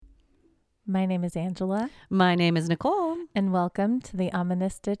My name is Angela. My name is Nicole. And welcome to the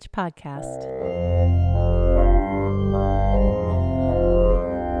Ominous Stitch podcast.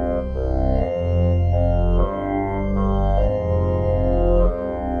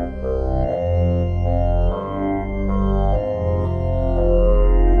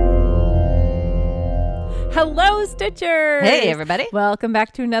 Hello, Stitchers! Hey, everybody. Welcome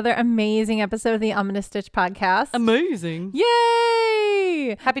back to another amazing episode of the Ominous Stitch podcast. Amazing.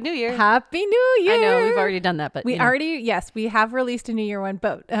 Yay! Happy New Year. Happy New Year! I know, we've already done that, but we have released a New Year one,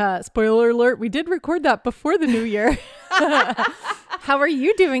 but spoiler alert, we did record that before the New Year. How are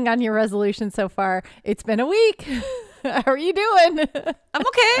you doing on your resolution so far? It's been a week. How are you doing? I'm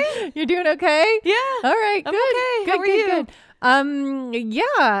okay. You're doing okay? Yeah. All right, I'm good. okay. Good, How are you? Good.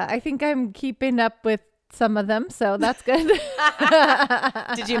 Yeah, I think I'm keeping up with some of them, so that's good.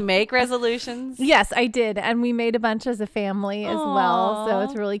 Did you make resolutions? Yes, I did. And we made a bunch as a family as well. So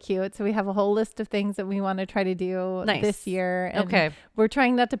it's really cute. So we have a whole list of things that we want to try to do this year. And okay. We're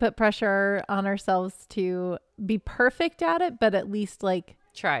trying not to put pressure on ourselves to be perfect at it, but at least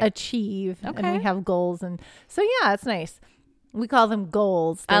achieve. Okay. And we have goals. And so, yeah, it's nice. We call them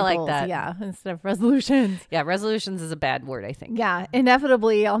goals. I like goals, that. Yeah, instead of resolutions. Yeah, resolutions is a bad word, I think. Yeah,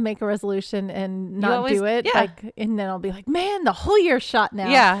 inevitably I'll make a resolution and not do it. Yeah. And then I'll be like, man, the whole year's shot now.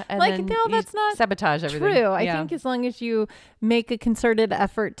 Yeah. And then no, that's not sabotage everything. true. I think as long as you make a concerted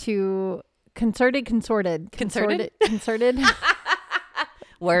effort to concerted.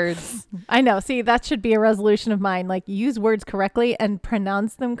 Words. I know. See, that should be a resolution of mine. Like, use words correctly and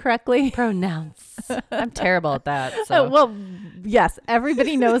pronounce them correctly. Pronounce. I'm terrible at that. So. Well, yes.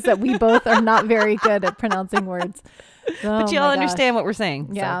 Everybody knows that we both are not very good at pronouncing words. But y'all understand what we're saying.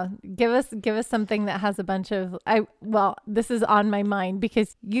 Yeah. So. Give us something that has a bunch of, this is on my mind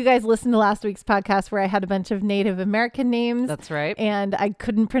because you guys listened to last week's podcast where I had a bunch of Native American names. That's right. And I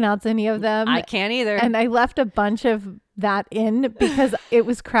couldn't pronounce any of them. I can't either. And I left a bunch of that in because it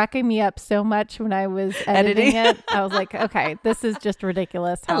was cracking me up so much when I was editing it. I was like, okay, this is just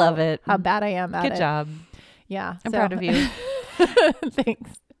ridiculous. I love it. How bad I am at it. Good job. Yeah. I'm proud of you.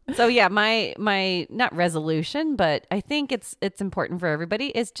 Thanks. So yeah, my not resolution, but I think it's important for everybody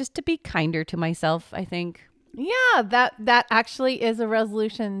is just to be kinder to myself, I think. Yeah, that actually is a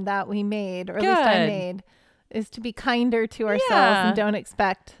resolution that we made, or at least I made, is to be kinder to ourselves and don't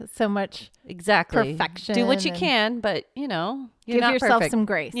expect so much perfection. Do what you can, but you're give not yourself perfect. some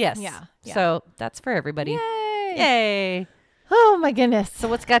grace. Yes. Yeah. So that's for everybody. Yay. Yay. Oh my goodness. So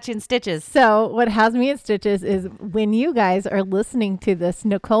what's got you in stitches? So what has me in stitches is when you guys are listening to this,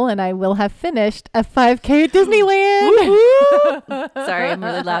 Nicole and I will have finished a 5K at Disneyland. Sorry, I'm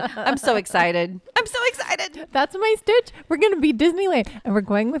really loud. I'm so excited. That's my stitch. We're going to be Disneyland and we're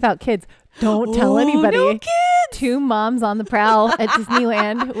going without kids. Don't tell anybody. No kids. 2 moms on the prowl at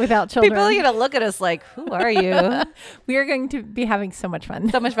Disneyland without children. People are going to look at us like, who are you? We are going to be having so much fun.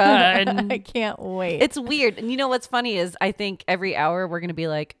 So much fun. I can't wait. It's weird. And you know what's funny is I think every hour we're going to be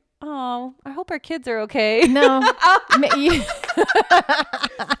like, oh, I hope our kids are okay. No.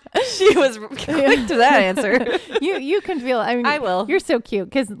 She was quick to that answer. You can feel, I will. You're so cute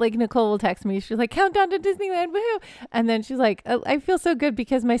because like Nicole will text me. She's like, countdown to Disneyland. Woohoo. And then she's like, oh, I feel so good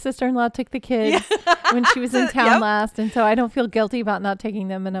because my sister-in-law took the kids when she was in town last. And so I don't feel guilty about not taking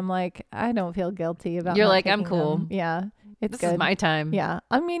them. And I'm like, I don't feel guilty about You're not like, taking I'm cool. them. Yeah. It's this good. is my time. Yeah.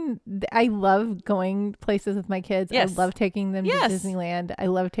 I mean, I love going places with my kids. Yes. I love taking them to Disneyland. I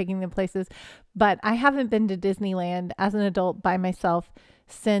love taking them places. But I haven't been to Disneyland as an adult by myself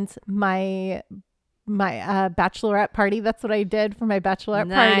since my bachelorette party. That's what I did for my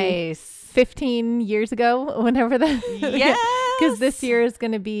bachelorette party 15 years ago, whenever that. Yes. Because this year,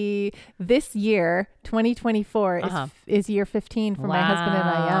 2024 is year 15 for my husband and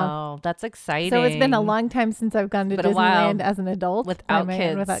I. Wow, that's exciting. So it's been a long time since I've gone to Disneyland as an adult without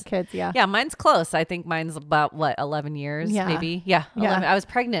kids. Yeah. Yeah, mine's close. I think mine's about 11 years, maybe. Yeah, 11. I was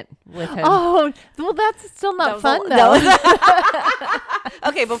pregnant with him. Oh, well, that's still not fun though.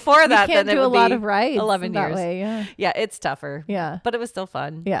 Okay, before that, you can't then do it a would lot be of rides 11 that years. way. Yeah, it's tougher. Yeah, but it was still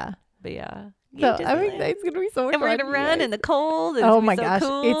fun. Yeah, but yeah. So I'm excited. It's gonna be so much fun. And we're gonna run in the cold. And oh my so gosh,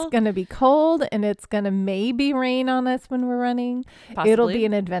 cool. it's gonna be cold and it's gonna maybe rain on us when we're running. Possibly. It'll be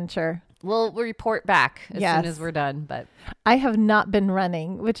an adventure. We'll report back as soon as we're done. But I have not been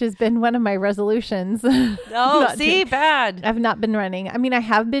running, which has been one of my resolutions. Bad. I've not been running. I mean, I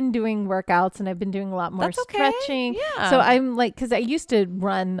have been doing workouts and I've been doing a lot more stretching. Yeah. So I'm like, because I used to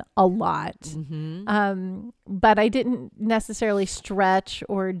run a lot. but I didn't necessarily stretch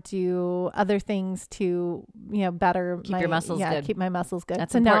or do other things to, better Keep your muscles good. Keep my muscles good.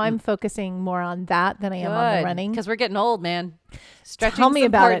 That's so now important. I'm focusing more on that than I am on the running. Because we're getting old, man. Stretching. Tell me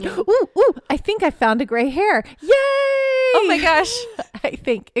about it. Ooh, I think I found a gray hair. Yay! Oh my gosh. I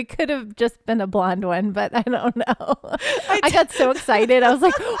think it could have just been a blonde one, but I don't know. I got so excited. I was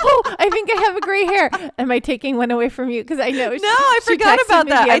like, oh, I think I have a gray hair. Am I taking one away from you? Because I know. I forgot about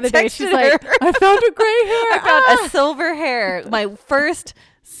that. I texted She's her. like, I found a gray hair. I found a silver hair. My first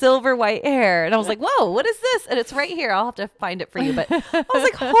silver white hair. And I was like, whoa, what is this? And it's right here. I'll have to find it for you. But I was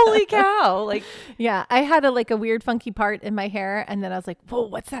like, holy cow. Like, yeah, I had a weird funky part in my hair. And then I was like, whoa,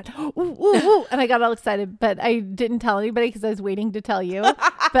 what's that? Ooh, ooh, ooh. And I got all excited, but I didn't tell anybody because I was waiting to tell you.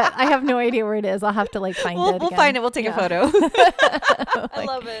 But I have no idea where it is. I'll have to find it. We'll find it. We'll take a photo. I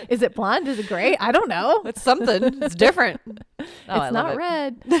love it. Is it blonde? Is it gray? I don't know. It's something. It's different. It's not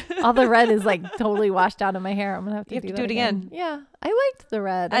red. All the red is totally washed out of my hair. I'm going to have to do that again. Yeah. I liked the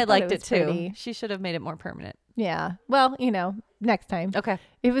red. I liked it too. Pretty. She should have made it more permanent. Yeah. Well, next time. Okay.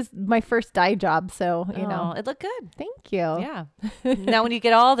 It was my first dye job, so it looked good. Thank you. Yeah. Now when you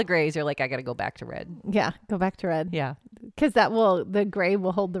get all the grays, you're like, I got to go back to red. Yeah, go back to red. Yeah. Because the gray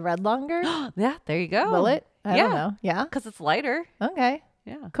will hold the red longer. Yeah, there you go. Will it? I don't know. Yeah. Because it's lighter. Okay.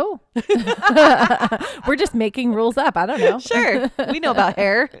 Yeah. Cool. We're just making rules up. I don't know. Sure. We know about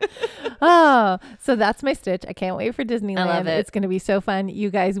hair. Oh, so that's my Stitch. I can't wait for Disneyland. I love it. It's going to be so fun. You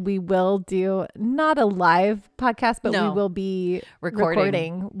guys, we will do not a live podcast, but we will be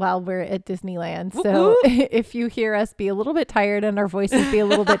recording while we're at Disneyland. So if you hear us be a little bit tired and our voices be a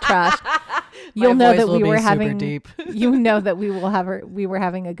little bit trashed, you'll know that we were having deep. You know that we were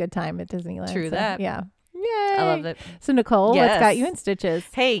having a good time at Disneyland. True that. Yeah. Yay. I love it. So Nicole, what's got you in stitches?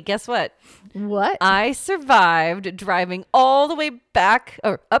 Hey, guess what? What? I survived driving all the way back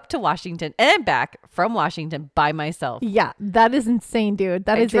or up to Washington and back from Washington by myself. Yeah, that is insane, dude.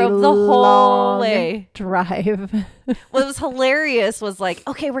 I drove the whole way drive. What was hilarious was like,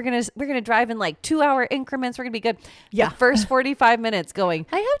 okay, we're gonna drive in 2-hour increments. We're gonna be good. Yeah. The first 45 minutes going,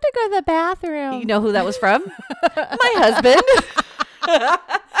 I have to go to the bathroom. You know who that was from? My husband.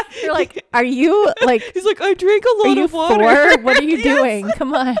 You're like, are you He's like, I drank a lot of water. 4? What are you doing?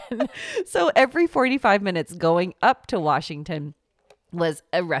 Come on. So every 45 minutes going up to Washington was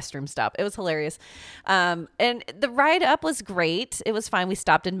a restroom stop. It was hilarious. And the ride up was great. It was fine. We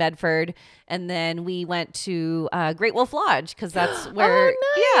stopped in Medford and then we went to Great Wolf Lodge because that's where,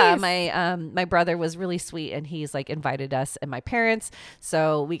 my brother was really sweet and he's invited us and my parents.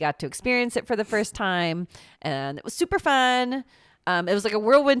 So we got to experience it for the first time and it was super fun. It was like a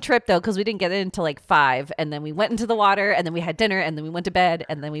whirlwind trip though, because we didn't get in until 5 and then we went into the water and then we had dinner and then we went to bed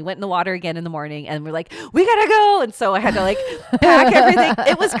and then we went in the water again in the morning and we're like, we gotta go. And so I had to pack everything.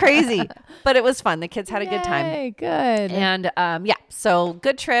 It was crazy, but it was fun. The kids had a good time. Good. And so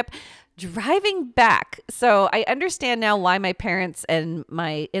good trip. Driving back. So I understand now why my parents and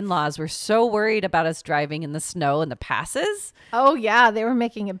my in-laws were so worried about us driving in the snow and the passes. Oh yeah, they were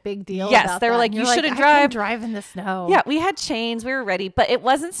making a big deal. Yes, about they were that. like, you shouldn't drive in the snow. Yeah, we had chains. We were ready, but it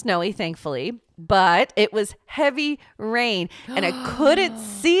wasn't snowy, thankfully. But it was heavy rain and I couldn't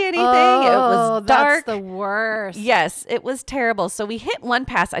see anything. It was dark. That's the worst. Yes, it was terrible. So we hit one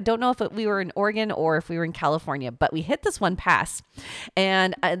pass. I don't know if we were in Oregon or if we were in California, but we hit this one pass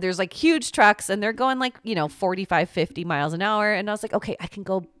and there's huge trucks and they're going 45, 50 miles an hour. And I was like, okay, I can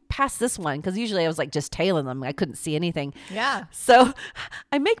go past this one because usually I was just tailing them. I couldn't see anything. Yeah. So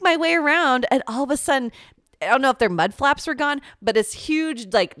I make my way around and all of a sudden, I don't know if their mud flaps were gone, but this huge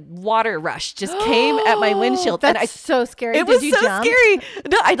water rush just came at my windshield. That's so scary. It was so scary.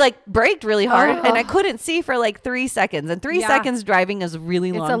 No, I braked really hard and I couldn't see for 3 seconds. And 3 seconds driving is a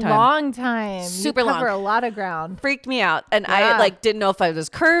really long time. It's a long time. Super long. You cover long. a lot of ground. Freaked me out. And I didn't know if I was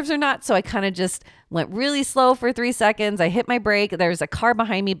curves or not. So I kind of just went really slow for 3 seconds. I hit my brake. There was a car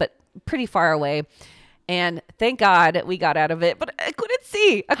behind me, but pretty far away. And thank God we got out of it, but I couldn't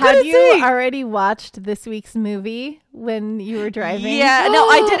see. Had you already watched this week's movie when you were driving? Yeah, no,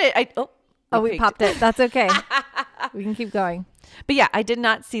 I did it. We popped it. That's okay. We can keep going. But yeah, I did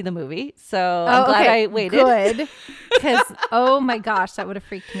not see the movie, so I'm glad I waited. Good, because oh my gosh, that would have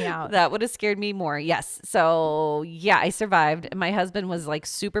freaked me out. That would have scared me more. Yes. So yeah, I survived. And my husband was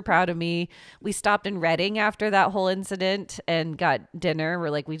super proud of me. We stopped in Reading after that whole incident and got dinner.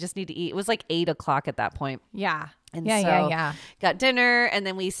 We're we just need to eat. It was 8 o'clock at that point. Yeah. And yeah. Got dinner and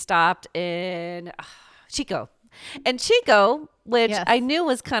then we stopped in Chico. And Chico, which I knew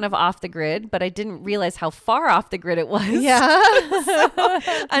was kind of off the grid, but I didn't realize how far off the grid it was. Yeah. So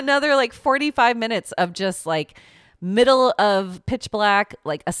another 45 minutes of just middle of pitch black,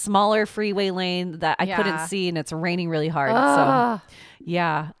 like a smaller freeway lane that I couldn't see, and it's raining really hard. So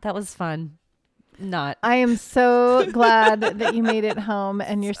yeah, that was fun. I am so glad that you made it home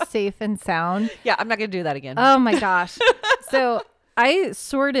and you're safe and sound. Yeah, I'm not going to do that again. Oh my gosh. So I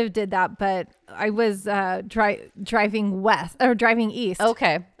sort of did that, but I was driving east.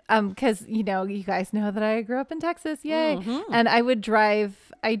 Okay. Because, you guys know that I grew up in Texas. Yay. Mm-hmm. And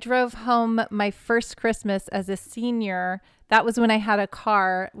I drove home my first Christmas as a senior. That was when I had a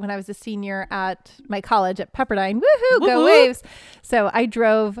car when I was a senior at my college at Pepperdine. Woohoo, go Waves. So I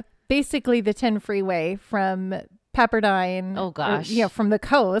drove basically the 10 freeway from Pepperdine. Oh gosh. From the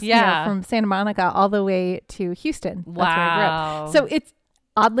coast. Yeah. From Santa Monica all the way to Houston. Wow. That's where I grew up. So it's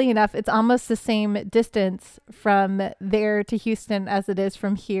oddly enough, it's almost the same distance from there to Houston as it is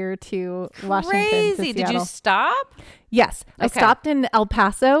from here to Washington. Crazy. Did you stop? Yes. Okay. I stopped in El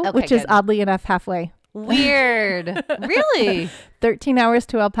Paso, which is oddly enough halfway. Weird. Really? 13 hours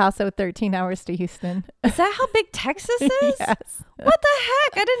to El Paso, 13 hours to Houston. Is that how big Texas is? Yes. What the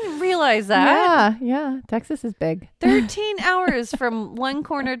heck? I didn't realize that. Yeah. Texas is big. 13 hours from one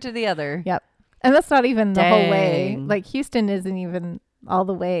corner to the other. Yep. And that's not even the whole way. Like Houston isn't even all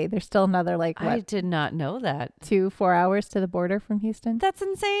the way. There's still another I did not know that. 4 hours to the border from Houston. That's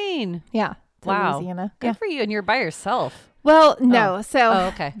insane. Yeah. Wow. Louisiana. Good for you. And you're by yourself. Well, no.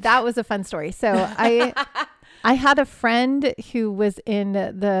 Okay. That was a fun story. So I had a friend who was in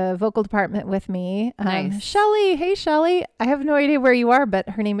the vocal department with me. Nice. Shelly. Hey, Shelly. I have no idea where you are, but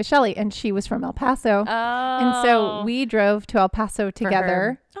her name is Shelly, and she was from El Paso. Oh. And so we drove to El Paso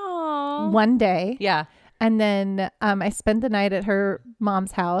together one day. Yeah. And then I spent the night at her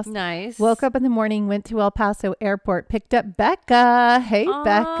mom's house. Nice. Woke up in the morning, went to El Paso Airport, picked up Becca. Hey,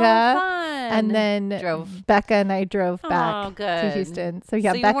 Becca. Fun. And then Becca and I drove back to Houston. So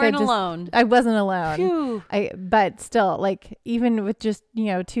yeah, so Becca you weren't alone. I wasn't alone. Phew. But still, like even with just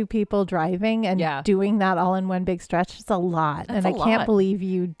two people driving and doing that all in one big stretch, it's a lot. That's and I can't believe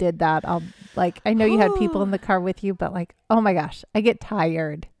you did that. I know you had people in the car with you, but like, oh my gosh, I get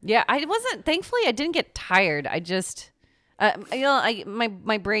tired. Yeah, thankfully I didn't get tired. I just,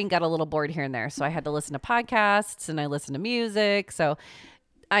 my brain got a little bored here and there. So I had to listen to podcasts and I listened to music. So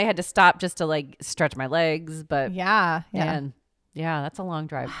I had to stop just to like stretch my legs. But yeah, that's a long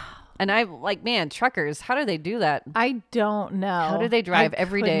drive. And man, truckers, how do they do that? I don't know. How do they drive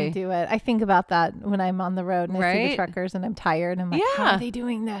every day? Do it. I think about that when I'm on the road and I see the truckers and I'm tired. I'm like, how are they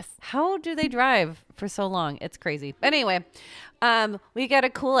doing this? How do they drive for so long? It's crazy. Anyway, we got a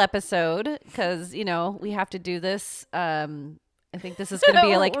cool episode because, we have to do this. I think this is going to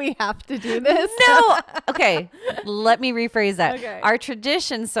be like... We have to do this? No! Okay, let me rephrase that. Okay. Our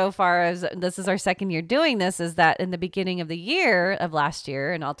tradition so far, as this is our second year doing this, is that in the beginning of the year of last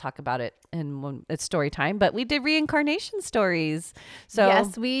year, and I'll talk about it when it's story time, but we did reincarnation stories. So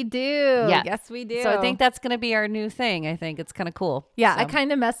yes, we do. Yeah. Yes, we do. So I think that's going to be our new thing. I think it's kind of cool. Yeah, so. I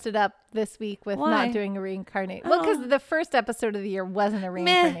kind of messed it up this week with not doing a reincarnation. Well, because the first episode of the year wasn't a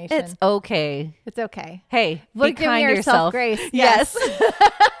reincarnation. It's okay. It's okay. Hey, be kind to yourself. Grace. Yes.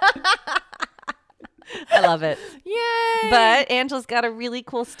 I love it. Yay. But Angela's got a really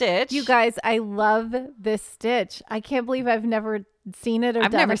cool stitch. You guys, I love this stitch. I can't believe I've never seen it or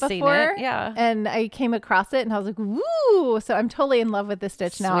done it before. Seen it. Yeah. And I came across it and I was like, woo. So I'm totally in love with this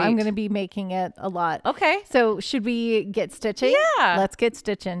stitch now. I'm going to be making it a lot. Okay. So should we get stitching? Yeah. Let's get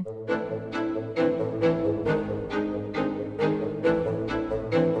stitching.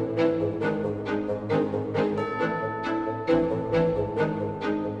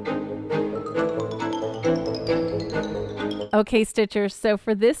 Okay, Stitchers. So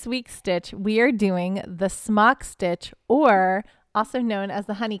for this week's stitch, we are doing the smock stitch, or also known as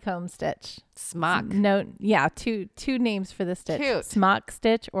the honeycomb stitch. Smock. No, yeah, two names for the stitch. Cute. Smock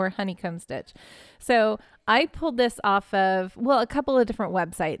stitch or honeycomb stitch. So I pulled this off of, a couple of different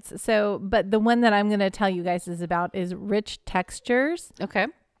websites. So, but the one that I'm going to tell you guys about is Rich Textures. Okay.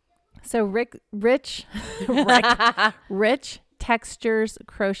 So Rich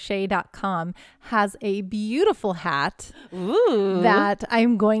texturescrochet.com has a beautiful hat that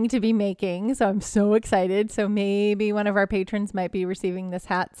I'm going to be making. So I'm so excited. So maybe one of our patrons might be receiving this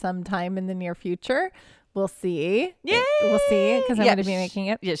hat sometime in the near future. We'll see. Yay! We'll see, because I'm going to be making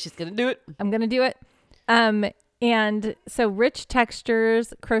it. Yeah, she's going to do it. I'm going to do it. And so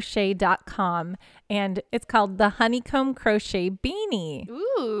richtexturescrochet.com, and it's called the Honeycomb Crochet Beanie.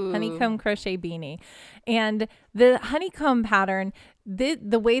 Ooh. Honeycomb Crochet Beanie. And the honeycomb pattern,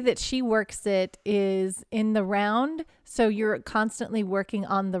 the way that she works it is in the round. So you're constantly working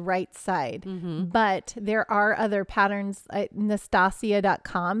on the right side. But there are other patterns.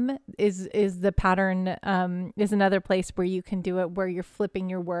 Nastasia.com is the pattern, is another place where you can do it, where you're flipping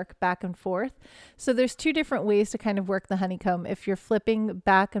your work back and forth. So there's two different ways to kind of work the honeycomb. If you're flipping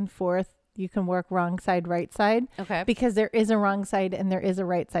back and forth, you can work wrong side, right side. Okay. Because there is a wrong side and there is a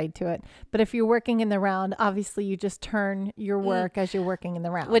right side to it. But if you're working in the round, obviously you just turn your work as you're working in the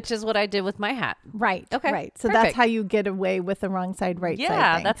round. Which is what I did with my hat. Right. Okay. Right. So Perfect. that's how you get away with the wrong side, right side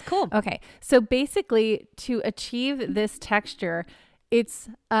Yeah, thing. that's cool. Okay. So basically to achieve this texture, it's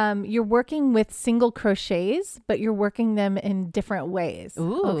you're working with single crochets, but you're working them in different ways.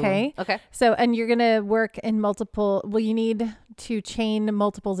 Ooh. Okay. Okay. So, and you're going to work in you need to chain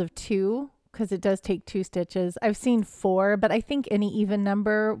multiples of 2 because it does take 2 stitches. I've seen 4, but I think any even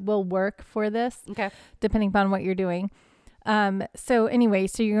number will work for this. Okay. Depending upon what you're doing. So anyway,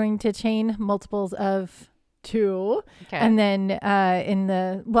 so you're going to chain multiples of 2 Okay. and then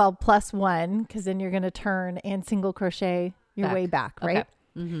plus 1, because then you're going to turn and single crochet your way back, right? Okay.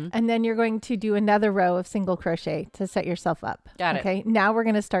 Mm-hmm. And then you're going to do another row of single crochet to set yourself up. Got it. Okay. Now we're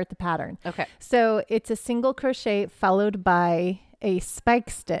going to start the pattern. Okay. So it's a single crochet followed by a spike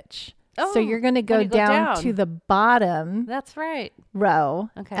stitch. Oh, so you're going to go down to the bottom That's right. row.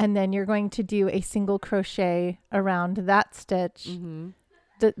 Okay. And then you're going to do a single crochet around that stitch. Mm-hmm.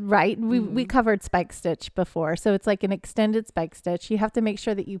 We covered spike stitch before. So it's like an extended spike stitch. You have to make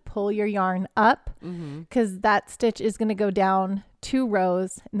sure that you pull your yarn up because that stitch is going to go down 2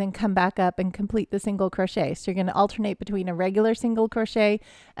 rows and then come back up and complete the single crochet. So you're going to alternate between a regular single crochet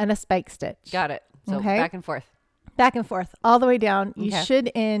and a spike stitch. Got it. So Okay. back and forth. Back and forth all the way down. You Okay.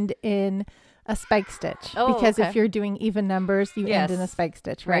 should end in a spike stitch Oh, because okay. if you're doing even numbers, you end in a Yes. spike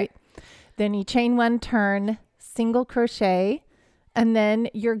stitch, Right. right? Then you chain 1, turn, single crochet, and then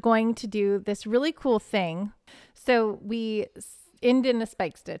you're going to do this really cool thing. So we end in a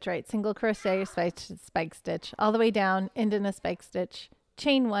spike stitch, right? Single crochet, spike stitch, all the way down, end in a spike stitch,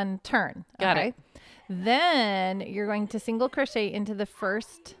 chain 1, turn. Got it. Then you're going to single crochet into the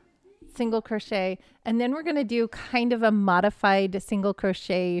first single crochet, and then we're going to do kind of a modified single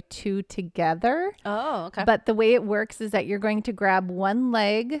crochet 2 together. Oh, okay. But the way it works is that you're going to grab one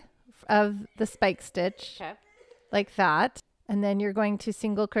leg of the spike stitch Okay. like that, and then you're going to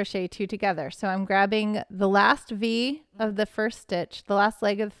single crochet 2 together. So I'm grabbing the last V of the first stitch, the last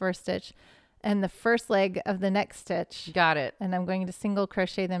leg of the first stitch, and the first leg of the next stitch, Got it. and I'm going to single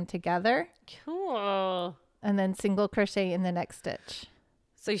crochet them together Cool. and then single crochet in the next stitch.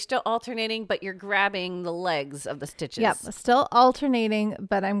 So you're still alternating, but you're grabbing the legs of the stitches. Yep, still alternating,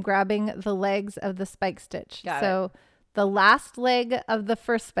 but I'm grabbing the legs of the spike stitch. Got so the last leg of the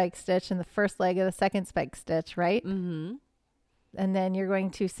first spike stitch and the first leg of the second spike stitch, right? Mm-hmm. And then you're going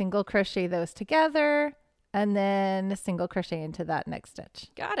to single crochet those together and then single crochet into that next stitch.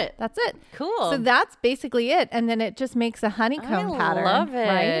 Got it. That's it. Cool. So that's basically it. And then it just makes a honeycomb pattern. I love it.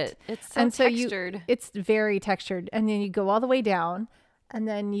 Right? It's so And so textured. it's very textured. And then you go all the way down and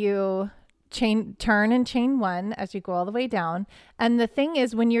then you turn and chain 1 as you go all the way down. And the thing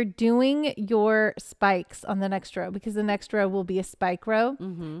is, when you're doing your spikes on the next row, because the next row will be a spike row,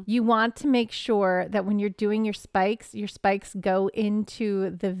 you want to make sure that when you're doing your spikes go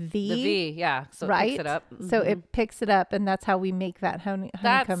into the V. The V, yeah. So right? it picks it up. So it picks it up, and that's how we make that honeycomb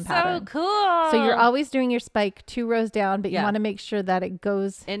That's pattern. so cool. So you're always doing your spike 2 rows down, but you Yeah. want to make sure that it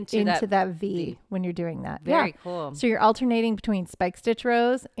goes Into that, that V when you're doing that. Very cool. So you're alternating between spike stitch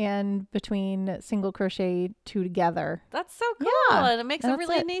rows and between single crochet 2 together. That's so cool. Yeah, And it makes a that's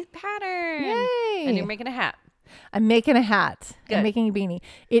really it. neat pattern. Yay. And you're making a hat. I'm making a hat. Good. I'm making a beanie.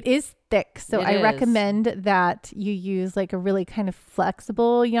 It is thick, so It I is. recommend that you use like a really kind of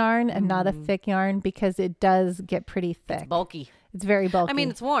flexible yarn and not a thick yarn because it does get pretty thick. It's bulky. It's very bulky. I mean,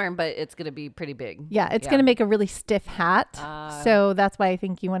 it's warm, but it's going to be pretty big. yeah, it's going to make a really stiff hat. So that's why I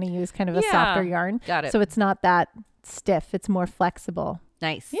think you want to use kind of a Yeah. softer yarn. Got it. So it's not that stiff. It's more flexible.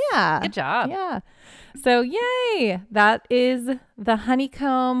 Nice. Yeah. Good job. Yeah. So yay. That is the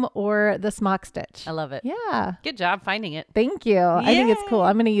honeycomb or the smock stitch. I love it. Yeah. Good job finding it. Thank you. I think it's cool. Yay.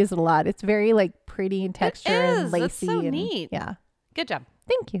 I'm going to use it a lot. It's very like pretty in texture and is. lacy. That's so and, neat. Yeah. Good job.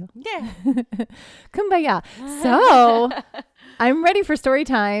 Thank you. Yeah. Kumbaya. So I'm ready for story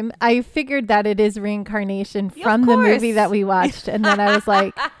time. I figured that it is Reincarnation from the movie course. that we watched. And then I was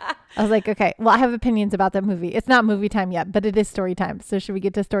like, okay, well, I have opinions about that movie. It's not movie time yet, but it is story time. So should we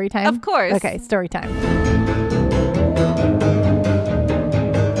get to story time? Of course. Okay, story time.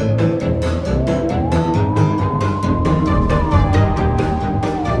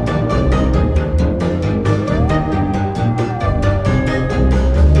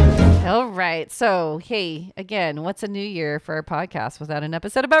 right. So, hey, again, what's a new year for our podcast without an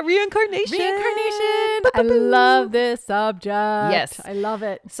episode about reincarnation? I love this subject. Yes. I love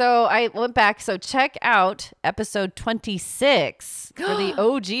it. So I went back. So check out episode 26 for the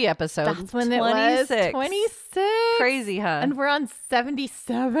OG episode. That's when 26. It was 26. Crazy, huh? And we're on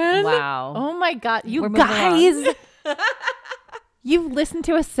 77. Wow. Oh my God. You We're moving guys. You've listened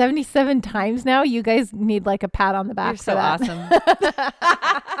to us 77 times now. You guys need like a pat on the back. You're so that. awesome.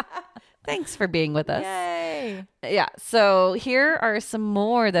 Thanks for being with us. Yay. Yeah. So here are some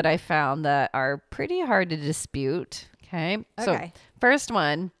more that I found that are pretty hard to dispute. Okay. So first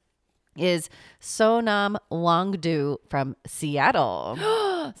one is Sonam Wangdu from Seattle.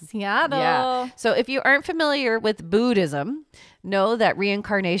 Seattle. Yeah. So if you aren't familiar with Buddhism, know that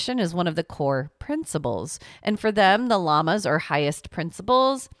reincarnation is one of the core principles. And for them, the lamas are highest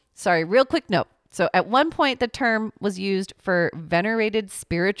principles. Sorry, real quick note. So at one point, the term was used for venerated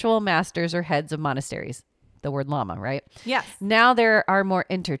spiritual masters or heads of monasteries. The word lama, right? Yes. Now there are more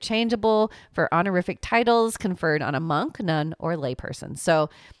interchangeable for honorific titles conferred on a monk, nun, or layperson. So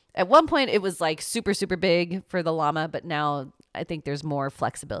at one point, it was like super, super big for the lama, but now I think there's more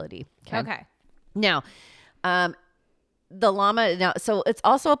flexibility. Okay. Now, the lama, so it's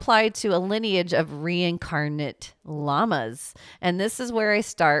also applied to a lineage of reincarnate lamas. And this is where I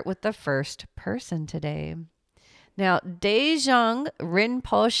start with the first person today. Now, Daejong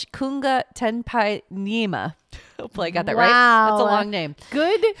Rinpoche Kunga Tenpai Nyima. Hopefully I got that right. That's a long name.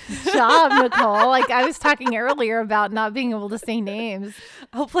 Good job, Nicole. Like I was talking earlier about not being able to say names.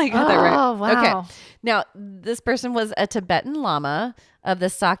 Hopefully I got that right. Oh, wow. Okay. Now, this person was a Tibetan Lama of the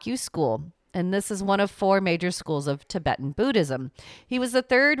Sakyu school. And this is one of 4 major schools of Tibetan Buddhism. He was the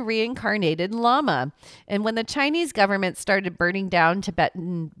 3rd reincarnated Lama. And when the Chinese government started burning down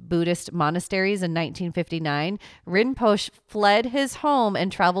Tibetan Buddhist monasteries in 1959, Rinpoche fled his home and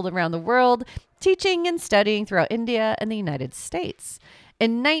traveled around the world, teaching and studying throughout India and the United States.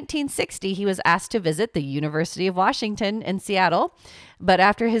 In 1960, he was asked to visit the University of Washington in Seattle. But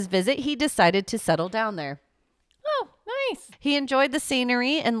after his visit, he decided to settle down there. Oh, nice. He enjoyed the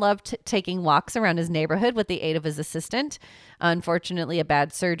scenery and loved taking walks around his neighborhood with the aid of his assistant. Unfortunately, a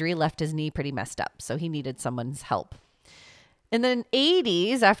bad surgery left his knee pretty messed up, so he needed someone's help. In the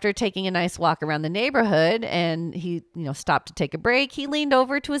 80s, after taking a nice walk around the neighborhood and he, stopped to take a break, he leaned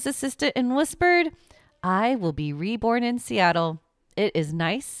over to his assistant and whispered, "I will be reborn in Seattle. It is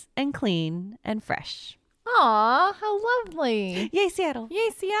nice and clean and fresh." Aw, how lovely. Yay, Seattle.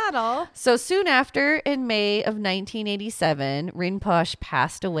 Yay, Seattle. So soon after, in May of 1987, Rinpoche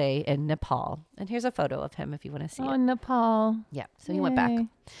passed away in Nepal. And here's a photo of him if you want to see Oh, it. Nepal. Yeah, so he went back.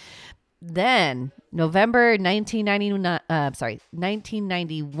 Then, November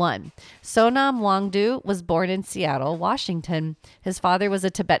 1991, Sonam Wangdu was born in Seattle, Washington. His father was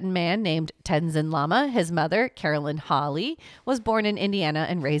a Tibetan man named Tenzin Lama. His mother, Carolyn Hawley, was born in Indiana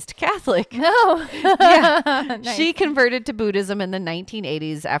and raised Catholic. No. Yeah. Nice. She converted to Buddhism in the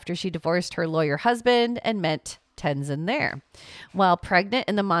 1980s after she divorced her lawyer husband and met Tenzin there. While pregnant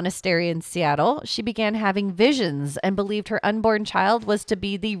in the monastery in Seattle, she began having visions and believed her unborn child was to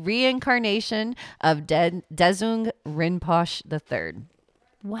be the reincarnation of Dezung Rinpoche III.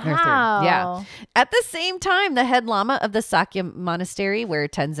 Wow. Yeah. At the same time, the head lama of the Sakya monastery, where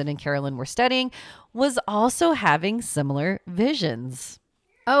Tenzin and Carolyn were studying, was also having similar visions.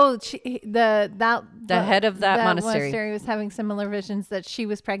 Oh, the head of that monastery was having similar visions that she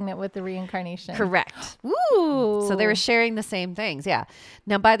was pregnant with the reincarnation. Correct. Ooh. So they were sharing the same things. Yeah.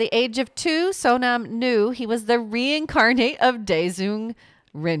 Now, by the age of 2, Sonam knew he was the reincarnate of Dezung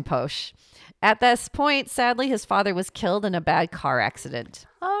Rinpoche. At this point, sadly, his father was killed in a bad car accident.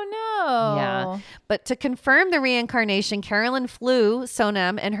 Oh, no. Yeah. But to confirm the reincarnation, Carolyn flew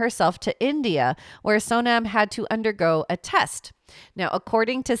Sonam and herself to India, where Sonam had to undergo a test. Now,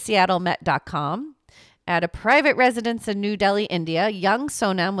 according to SeattleMet.com, at a private residence in New Delhi, India, young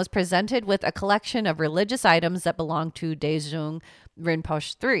Sonam was presented with a collection of religious items that belonged to Dezung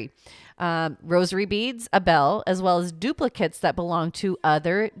Rinpoche III. Rosary beads, a bell, as well as duplicates that belonged to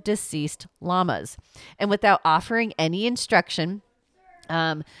other deceased lamas. And without offering any instruction,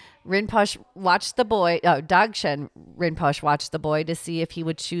 Rinpoche watched the boy, Dagshen Rinpoche watched the boy to see if he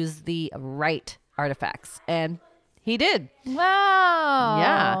would choose the right artifacts. And he did. Wow.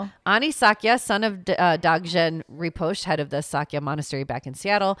 Yeah. Ani Sakya, son of Dagshen Rinpoche, head of the Sakya monastery back in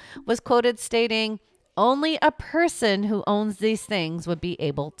Seattle, was quoted stating, "Only a person who owns these things would be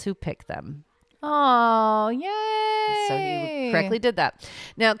able to pick them." Oh, yay. So he correctly did that.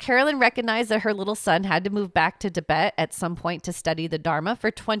 Now, Carolyn recognized that her little son had to move back to Tibet at some point to study the Dharma for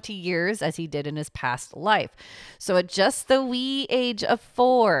 20 years, as he did in his past life. So at just the wee age of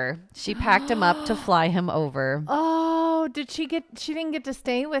 4, she packed him up to fly him over. Oh, she didn't get to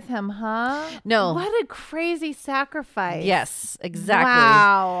stay with him, huh? No. What a crazy sacrifice. Yes, exactly.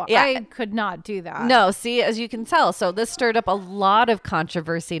 Wow. Yeah. I could not do that. No, see, as you can tell. So this stirred up a lot of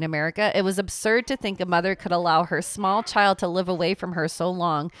controversy in America. It was absurd to think a mother could allow her small child to live away from her so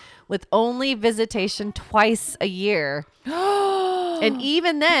long with only visitation twice a year. And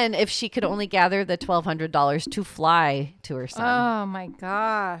even then, if she could only gather the $1,200 to fly to her son. Oh my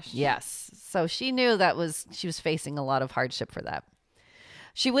gosh. Yes. So she knew she was facing a lot of hardship for that.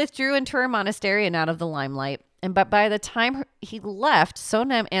 She withdrew into her monastery and out of the limelight. But by the time he left,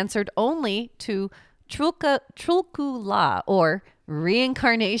 Sonam answered only to Trulkula, or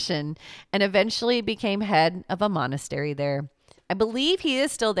reincarnation, and eventually became head of a monastery there. I believe he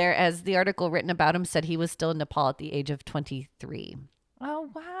is still there, as the article written about him said he was still in Nepal at the age of 23. Oh,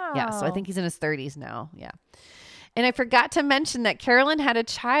 wow. Yeah, so I think he's in his 30s now. Yeah. And I forgot to mention that Carolyn had a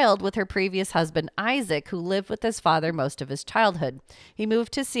child with her previous husband, Isaac, who lived with his father most of his childhood. He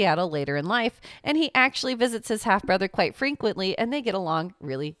moved to Seattle later in life, and he actually visits his half-brother quite frequently, and they get along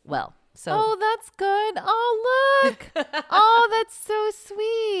really well. So, oh, that's good. Oh, look. Oh, that's so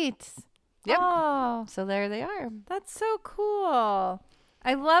sweet. Yep. Oh, so there they are. that's so cool.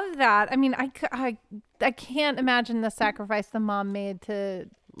 I love that. I mean, I can't imagine the sacrifice the mom made to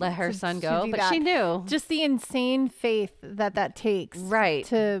Let her son to go, do but that. she knew. Just the insane faith that takes, Right.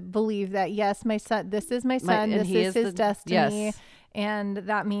 to believe that, yes, my son, this is my son, and this he is is his the- destiny, yes. and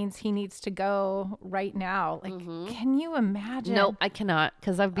that means he needs to go right now. Like, can you imagine? No, I cannot,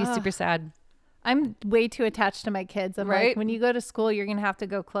 because I'd be super sad. I'm way too attached to my kids. I'm Right? like, when you go to school, you're gonna have to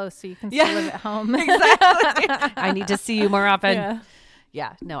go close so you can Yeah. still live at home. Exactly. I need to see you more often. Yeah.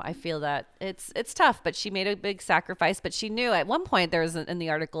 Yeah, no, I feel that it's tough, but she made a big sacrifice. But she knew at one point, there was in the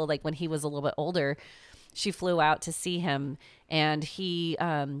article, like when he was a little bit older, she flew out to see him, and he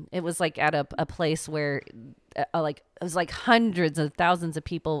it was like at a place where like it was like hundreds of thousands of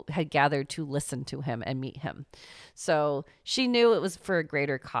people had gathered to listen to him and meet him. So she knew it was for a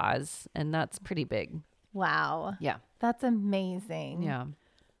greater cause, and that's pretty big. Wow. Yeah. That's amazing. Yeah.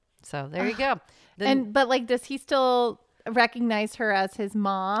 So there you go. Then, But like, does he still recognize her as his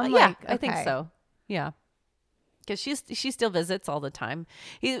mom? yeah, Like, I think okay. so. Yeah. Because she still visits all the time.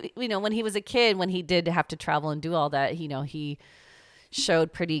 He, when he was a kid, when he did have to travel and do all that, he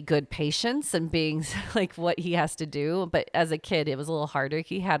showed pretty good patience and being like what he has to do. But as a kid, it was a little harder.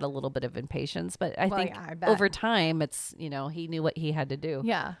 He had a little bit of impatience, but I think yeah, I bet. over time, it's, he knew what he had to do,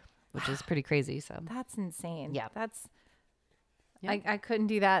 Yeah. which is pretty crazy. So That's insane. Yeah. That's, Yeah. I couldn't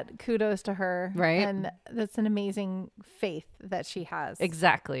do that. Kudos to her. Right. And that's an amazing faith that she has.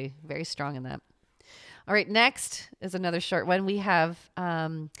 exactly. Very strong in that. All right, next is another short one. We have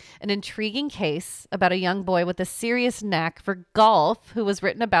an intriguing case about a young boy with a serious knack for golf who was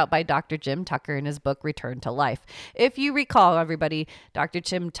written about by Dr. Jim Tucker in his book, Return to Life. If you recall, everybody, Dr.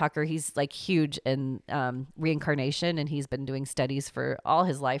 Jim Tucker, he's like huge in reincarnation, and he's been doing studies for all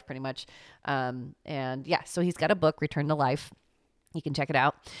his life pretty much. And yeah, so he's got a book, Return to Life. You can check it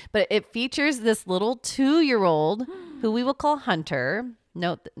out. But it features this little 2-year-old who we will call Hunter.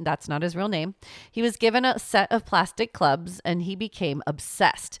 No, that's not his real name. He was given a set of plastic clubs and he became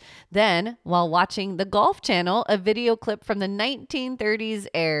obsessed. Then, while watching the Golf Channel, a video clip from the 1930s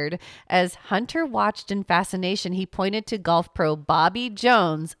aired. As Hunter watched in fascination, he pointed to golf pro Bobby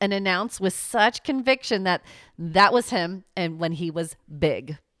Jones and announced with such conviction that was him, and when he was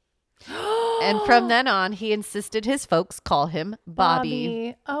big. And from then on, he insisted his folks call him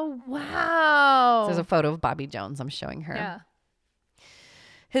Bobby. Oh, wow. So there's a photo of Bobby Jones I'm showing her. Yeah.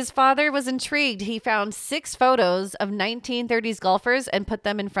 His father was intrigued. He found 6 photos of 1930s golfers and put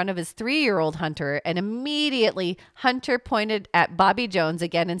them in front of his 3-year-old Hunter. And immediately, Hunter pointed at Bobby Jones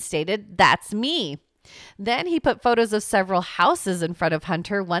again and stated, "That's me." Then he put photos of several houses in front of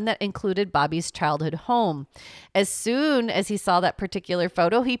Hunter, one that included Bobby's childhood home. As soon as he saw that particular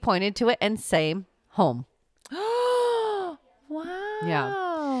photo, he pointed to it and saying, "Home." Wow.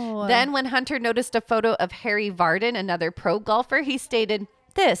 Yeah. Then when Hunter noticed a photo of Harry Vardon, another pro golfer, he stated,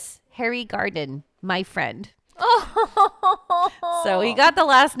 "This, Harry Garden, my friend." So he got the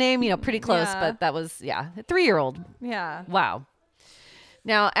last name, pretty close, Yeah. but that was, a 3-year-old. Yeah. Wow.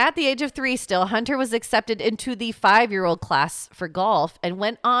 Now, at the age of 3 still, Hunter was accepted into the 5-year-old class for golf and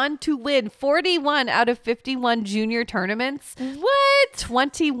went on to win 41 out of 51 junior tournaments. What?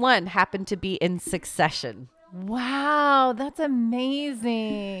 21 happened to be in succession. Wow, that's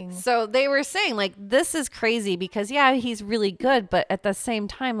amazing. So they were saying like, this is crazy because yeah, he's really good, but at the same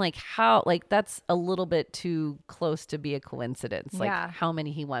time, like how, like that's a little bit too close to be a coincidence. Like how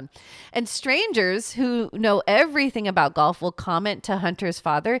many he won. And strangers who know everything about golf will comment to Hunter's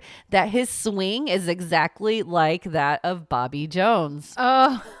father that his swing is exactly like that of Bobby Jones.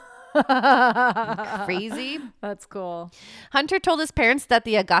 Oh, crazy. That's cool. Hunter told his parents that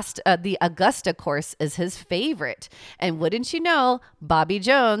the Augusta course is his favorite. And wouldn't you know, Bobby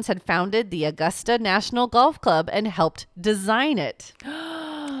Jones had founded the Augusta National Golf Club and helped design it.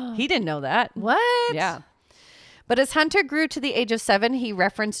 He didn't know that. What? Yeah. But as Hunter grew to the age of 7, he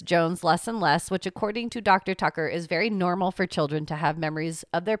referenced Jones less and less, which according to Dr. Tucker is very normal for children to have memories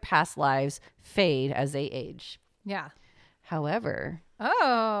of their past lives fade as they age. Yeah. However,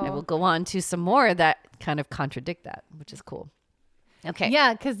 I will go on to some more that kind of contradict that, which is cool. Okay.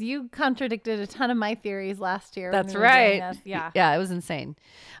 Yeah, because you contradicted a ton of my theories last year. That's right. Yeah, it was insane.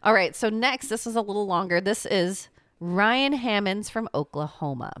 All right. So next, this is a little longer. This is Ryan Hammonds from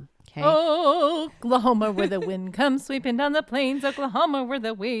Oklahoma. Okay. Oklahoma, where the wind comes sweeping down the plains. Oklahoma, where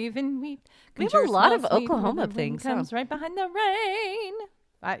the wave and weep. We have a lot of Oklahoma things. Comes right behind the rain.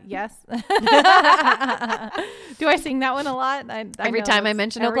 Yes. Do I sing that one a lot? Every time I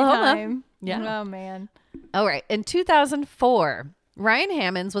mention Oklahoma. Time. Yeah. Oh, man. All right. In 2004, Ryan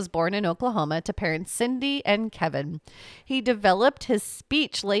Hammonds was born in Oklahoma to parents Cindy and Kevin. He developed his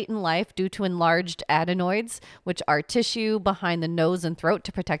speech late in life due to enlarged adenoids, which are tissue behind the nose and throat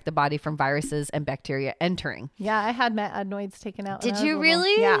to protect the body from viruses and bacteria entering. Yeah, I had my adenoids taken out. Did you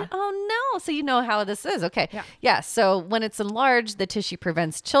really? Yeah. Oh, no. So you know how this is. Okay. Yeah. So when it's enlarged, the tissue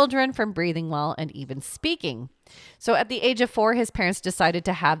prevents children from breathing well and even speaking. So at the age of 4, his parents decided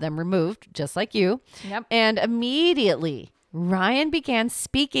to have them removed, just like you. Yep. And immediately, Ryan began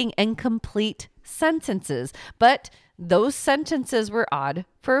speaking in complete sentences, but those sentences were odd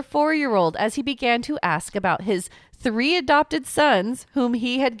for a 4-year-old as he began to ask about his 3 adopted sons whom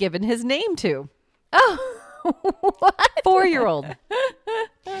he had given his name to. Oh, what? 4-year-old.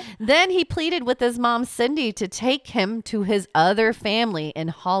 Then he pleaded with his mom, Cindy, to take him to his other family in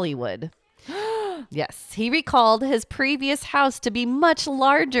Hollywood. Yes, he recalled his previous house to be much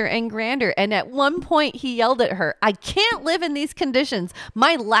larger and grander. And at one point he yelled at her, "I can't live in these conditions.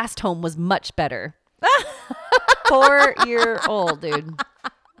 My last home was much better." 4-year-old, dude. Isn't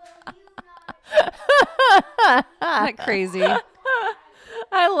that crazy?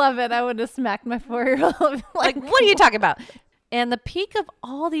 I love it. I would have smacked my 4-year-old. Like, what are you talking about? And the peak of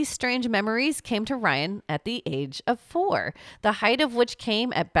all these strange memories came to Ryan at the age of 4, the height of which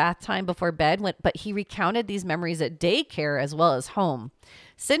came at bath time before bed, but he recounted these memories at daycare as well as home.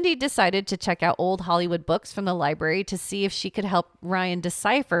 Cindy decided to check out old Hollywood books from the library to see if she could help Ryan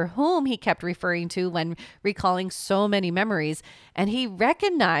decipher whom he kept referring to when recalling so many memories. And he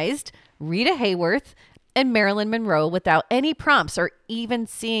recognized Rita Hayworth and Marilyn Monroe without any prompts or even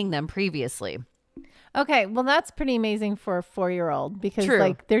seeing them previously. Okay, well, that's pretty amazing for a 4-year-old because, True.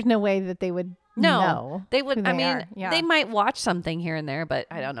 like, there's no way that they would know. They would. who I they mean, are. Yeah. they might watch something here and there, but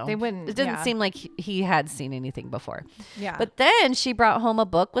I don't know. They wouldn't. It didn't Yeah. seem like he had seen anything before. Yeah. But then she brought home a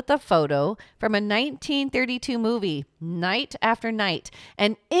book with a photo from a 1932 movie, Night After Night,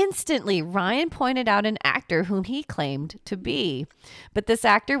 and instantly Ryan pointed out an actor whom he claimed to be. But this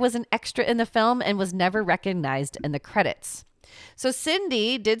actor was an extra in the film and was never recognized in the credits. So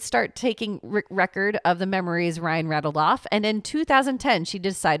Cindy did start taking record of the memories Ryan rattled off, and in 2010, she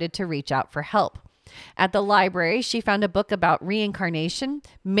decided to reach out for help. At the library, she found a book about reincarnation,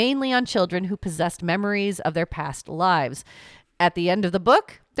 mainly on children who possessed memories of their past lives. At the end of the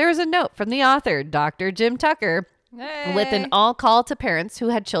book, there is a note from the author, Dr. Jim Tucker, with an all call to parents who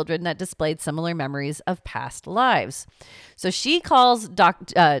had children that displayed similar memories of past lives. So she calls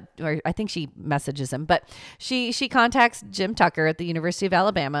or I think she messages him, but she contacts Jim Tucker at the University of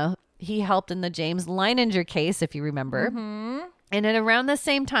Alabama. He helped in the James Leininger case, if you remember. Mm-hmm. And at around the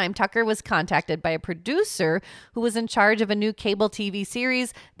same time, Tucker was contacted by a producer who was in charge of a new cable TV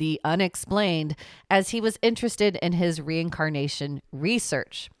series, The Unexplained, as he was interested in his reincarnation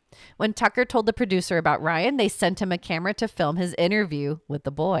research. When Tucker told the producer about Ryan, they sent him a camera to film his interview with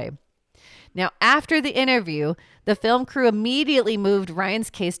the boy. Now, after the interview, the film crew immediately moved Ryan's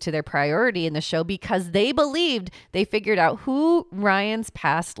case to their priority in the show because they believed they figured out who Ryan's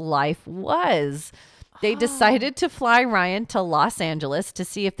past life was. They decided to fly Ryan to Los Angeles to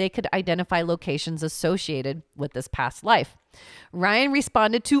see if they could identify locations associated with this past life. Ryan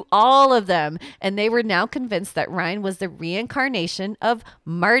responded to all of them, and they were now convinced that Ryan was the reincarnation of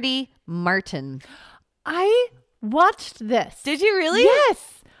Marty Martin. I watched this. Did you really?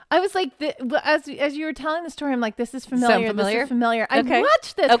 Yes. I was like, as you were telling the story, I'm like, this is familiar. familiar? This is familiar. I Okay.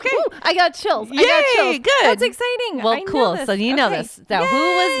 watched this. Okay. Ooh, I got chills. Yay, I got chills. good. That's exciting. Well, I know cool. this. So you know Okay. this. Now, who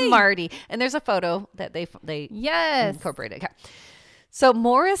Yay. was Marty? And there's a photo that they Yes. incorporated. Okay. So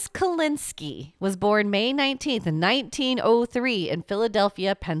Morris Kalinsky was born May 19th, 1903 in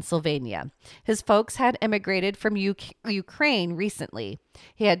Philadelphia, Pennsylvania. His folks had immigrated from Ukraine recently.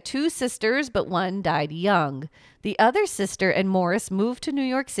 He had 2 sisters, but one died young. The other sister and Morris moved to New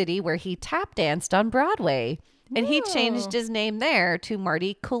York City, where he tap danced on Broadway. And he changed his name there to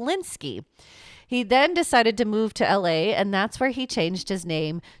Marty Kolinsky. He then decided to move to LA, and that's where he changed his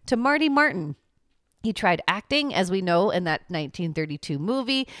name to Marty Martin. He tried acting, as we know, in that 1932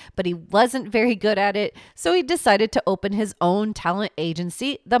 movie, but he wasn't very good at it, so he decided to open his own talent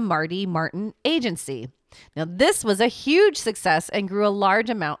agency, the Marty Martin Agency. Now, this was a huge success and grew a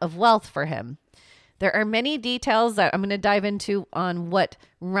large amount of wealth for him. There are many details that I'm going to dive into on what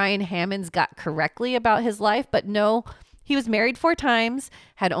Ryan Hammonds got correctly about his life, but no, he was married 4 times,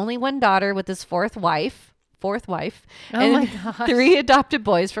 had only 1 daughter with his fourth wife, and 3 adopted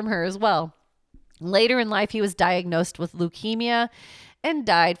boys from her as well. Later in life, he was diagnosed with leukemia and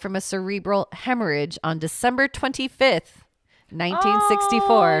died from a cerebral hemorrhage on December 25th,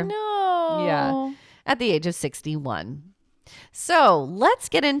 1964. Oh, no. Yeah, at the age of 61. So let's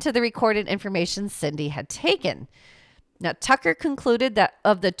get into the recorded information Cindy had taken. Now, Tucker concluded that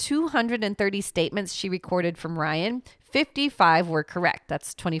of the 230 statements she recorded from Ryan, 55 were correct.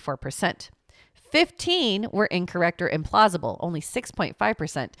 That's 24%. 15 were incorrect or implausible, only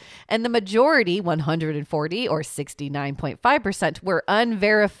 6.5%. And the majority, 140 or 69.5%, were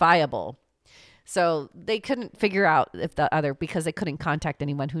unverifiable. So they couldn't figure out if because they couldn't contact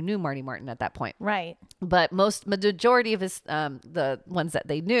anyone who knew Marty Martin at that point. Right. But majority of his, the ones that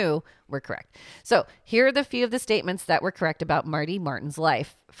they knew were correct. So here are the few of the statements that were correct about Marty Martin's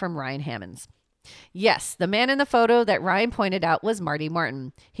life from Ryan Hammonds. Yes, the man in the photo that Ryan pointed out was Marty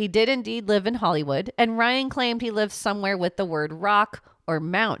Martin. He did indeed live in Hollywood, and Ryan claimed he lived somewhere with the word rock or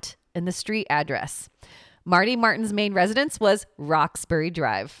mount in the street address. Marty Martin's main residence was Roxbury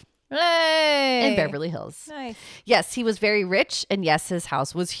Drive in Beverly Hills. Nice. Yes, he was very rich, and yes, his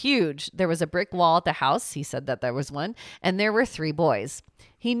house was huge. There was a brick wall at the house. He said that there was one, and there were 3 boys.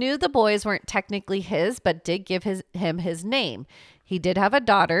 He knew the boys weren't technically his, but did give him his name. He did have a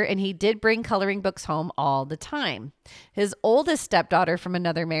daughter, and he did bring coloring books home all the time. His oldest stepdaughter from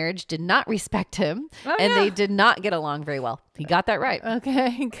another marriage did not respect him, they did not get along very well. He got that right.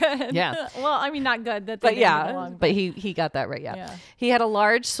 Okay, good. Yeah. Well, I mean, not good. That But he got that right. Yeah. He had a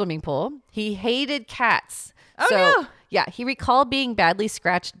large swimming pool. He hated cats. Oh, no. Yeah, he recalled being badly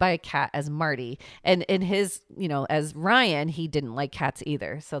scratched by a cat as Marty. And in his, as Ryan, he didn't like cats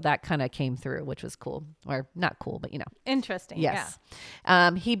either. So that kind of came through, which was cool. Or not cool, but Interesting. Yes.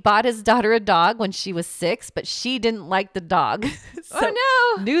 Yeah. He bought his daughter a dog when she was 6, but she didn't like the dog.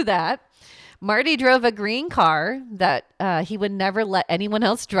 Oh, no. Knew that. Marty drove a green car that he would never let anyone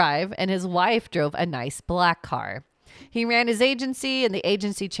else drive, and his wife drove a nice black car. He ran his agency, and the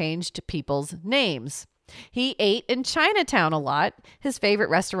agency changed people's names. He ate in Chinatown a lot. His favorite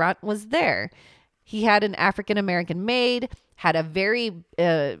restaurant was there. He had an African-American maid, had a very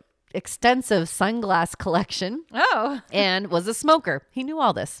extensive sunglass collection. Oh. And was a smoker. He knew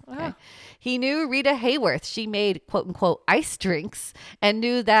all this. Okay. Oh. He knew Rita Hayworth. She made quote unquote ice drinks and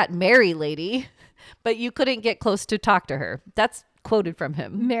knew that Mary lady, but you couldn't get close to talk to her. That's quoted from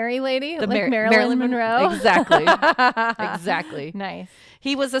him. Mary lady? Like Marilyn Monroe? Exactly. Exactly. Nice.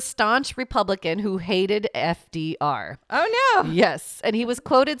 He was a staunch Republican who hated FDR. Oh, no. Yes. And he was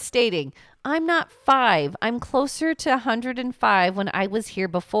quoted stating, "I'm not 5. I'm closer to 105 when I was here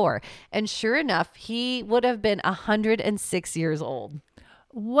before." And sure enough, he would have been 106 years old.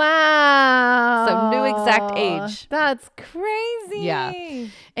 Wow. So knew exact age. That's crazy. Yeah.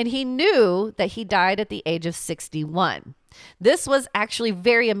 And he knew that he died at the age of 61. This was actually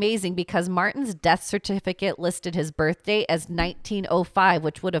very amazing because Martin's death certificate listed his birthday as 1905,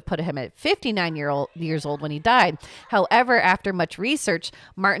 which would have put him at 59 years old when he died. However, after much research,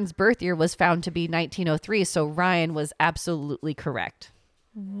 Martin's birth year was found to be 1903, so Ryan was absolutely correct.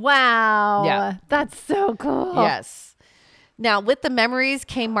 Wow. Yeah. That's so cool. Yes. Now, with the memories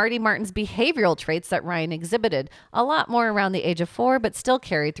came Marty Martin's behavioral traits that Ryan exhibited, a lot more around the age of 4, but still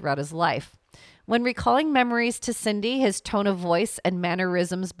carried throughout his life. When recalling memories to Cindy, his tone of voice and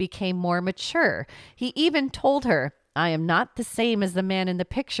mannerisms became more mature. He even told her, "I am not the same as the man in the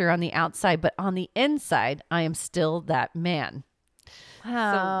picture on the outside, but on the inside, I am still that man."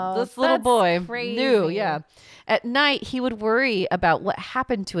 Wow. So this little that's boy crazy. knew, yeah. At night, he would worry about what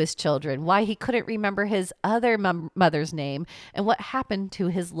happened to his children, why he couldn't remember his other mother's name, and what happened to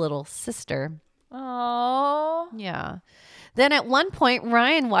his little sister. Oh. Yeah. Then at one point,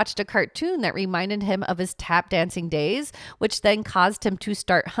 Ryan watched a cartoon that reminded him of his tap dancing days, which then caused him to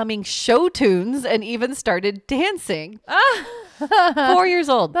start humming show tunes and even started dancing. 4 years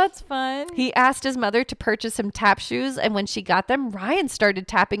old. That's fun. He asked his mother to purchase him tap shoes, and when she got them, Ryan started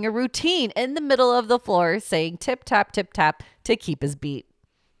tapping a routine in the middle of the floor, saying tip, tap, to keep his beat.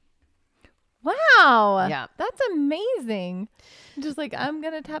 Wow. Yeah. That's amazing. Just like, I'm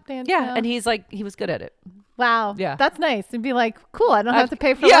going to tap dance Yeah, now. and he's like, he was good at it. Wow. Yeah. That's nice. And be like, cool, I don't have to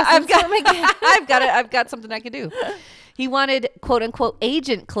pay for Yeah, lessons for my kids. I've got something I can do. He wanted quote unquote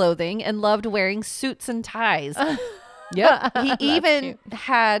agent clothing and loved wearing suits and ties. Yep. He even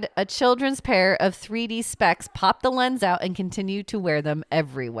had a children's pair of 3D specs, pop the lens out, and continue to wear them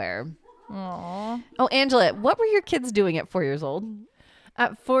everywhere. Aww. Oh, Angela, what were your kids doing at 4 years old?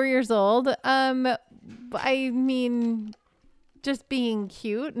 At 4 years old, I mean, just being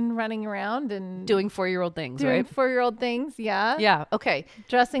cute and running around and Doing 4-year-old things, doing right? 4-year-old things. Yeah. Yeah. Okay.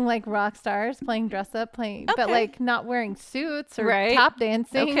 Dressing like rock stars, playing dress up, but Okay. like not wearing suits or Right. tap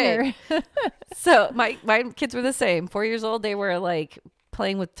dancing. Okay. Or So my kids were the same. 4 years old, they were like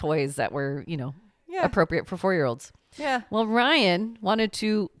playing with toys that were, Yeah. appropriate for 4-year-olds. Yeah. Well, Ryan wanted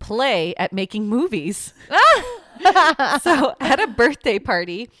to play at making movies. So at a birthday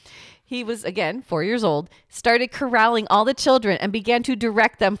party, he was, again, 4 years old, started corralling all the children and began to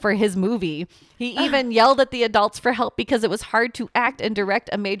direct them for his movie. He even yelled at the adults for help because it was hard to act and direct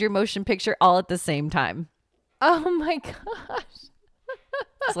a major motion picture all at the same time. Oh my gosh.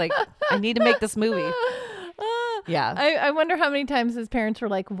 It's like, I need to make this movie. Yeah. I wonder how many times his parents were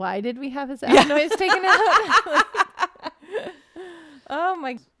like, why did we have his noise taken out? Oh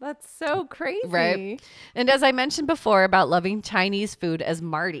my, that's so crazy. Right. And as I mentioned before about loving Chinese food as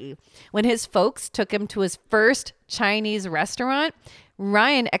Marty, when his folks took him to his first Chinese restaurant,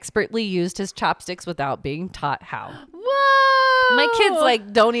 Ryan expertly used his chopsticks without being taught how. Whoa. My kids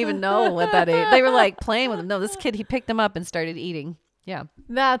like don't even know what that is. They were like playing with him. No, this kid, he picked them up and started eating. Yeah.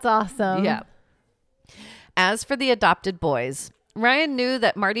 That's awesome. Yeah. As for the adopted boys, Ryan knew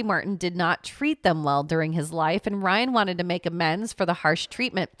that Marty Martin did not treat them well during his life, and Ryan wanted to make amends for the harsh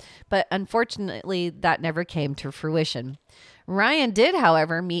treatment, but unfortunately, that never came to fruition. Ryan did,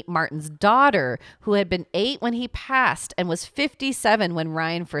 however, meet Martin's daughter, who had been 8 when he passed and was 57 when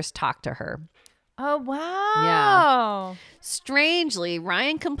Ryan first talked to her. Oh, wow. Strangely,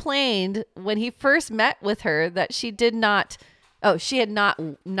 Ryan complained when he first met with her that she had not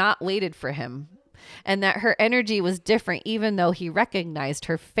waited for him, and that her energy was different even though he recognized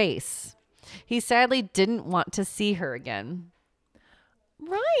her face. He sadly didn't want to see her again.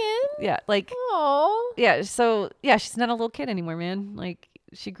 Ryan. Yeah, like, Oh. yeah, so, yeah, she's not a little kid anymore, man. Like,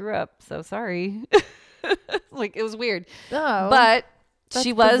 she grew up, so sorry. Like, it was weird. Oh. But That's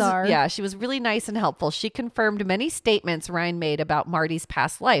she was, bizarre. she was really nice and helpful. She confirmed many statements Ryan made about Marty's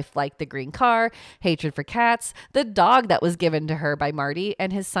past life, like the green car, hatred for cats, the dog that was given to her by Marty,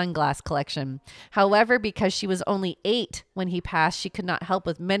 and his sunglass collection. However, because she was only 8 when he passed, she could not help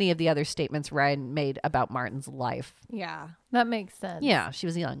with many of the other statements Ryan made about Martin's life. Yeah, that makes sense. Yeah, she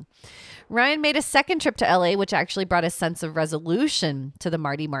was young. Ryan made a second trip to LA, which actually brought a sense of resolution to the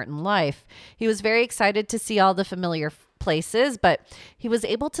Marty Martin life. He was very excited to see all the familiar places, but he was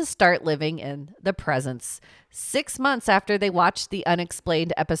able to start living in the presence. 6 months after they watched the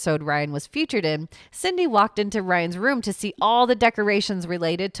unexplained episode Ryan was featured in, Cindy walked into Ryan's room to see all the decorations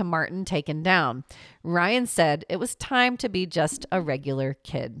related to Martin taken down. Ryan said it was time to be just a regular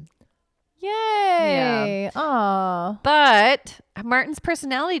kid. Yay. Aw. But Martin's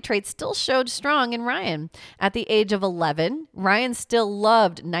personality traits still showed strong in Ryan. At the age of 11, Ryan still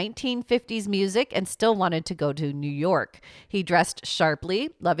loved 1950s music and still wanted to go to New York. He dressed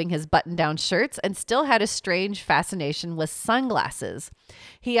sharply, loving his button-down shirts, and still had a strange fascination with sunglasses.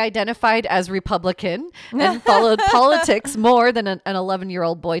 He identified as Republican and followed politics more than an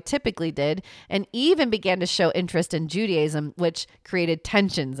 11-year-old boy typically did, and even began to show interest in Judaism, which created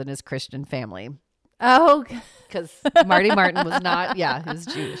tensions in his Christian family. Oh, Because Marty Martin was not, he was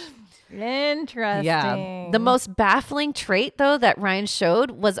Jewish. interesting. Yeah. The most baffling trait, though, that Ryan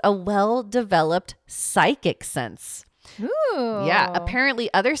showed was a well-developed psychic sense. Ooh. Yeah.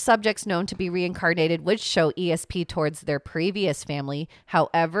 Apparently, other subjects known to be reincarnated would show ESP towards their previous family.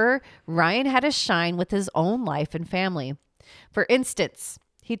 However, Ryan had a shine with his own life and family. For instance,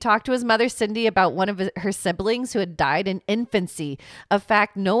 he talked to his mother, Cindy, about one of her siblings who had died in infancy, a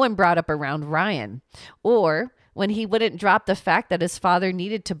fact no one brought up around Ryan. Or when he wouldn't drop the fact that his father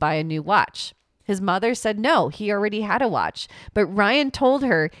needed to buy a new watch. His mother said no, he already had a watch, but Ryan told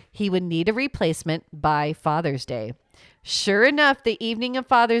her he would need a replacement by Father's Day. Sure enough, the evening of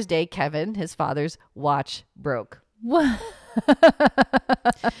Father's Day, Kevin, his father's watch broke. What?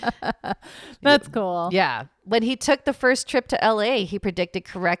 That's cool. Yeah. When he took the first trip to LA, he predicted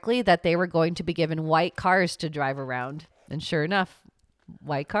correctly that they were going to be given white cars to drive around. And sure enough,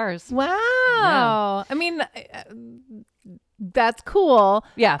 white cars. Wow. I mean, that's cool.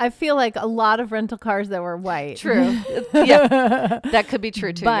 Yeah. I feel like a lot of rental cars that were white. True. Yeah. That could be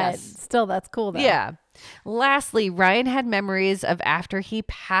true too. But yes. still, that's cool though. Yeah. Lastly, Ryan had memories of after he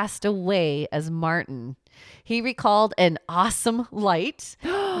passed away as Martin. He recalled an awesome light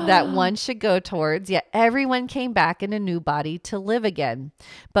that one should go towards, yet everyone came back in a new body to live again.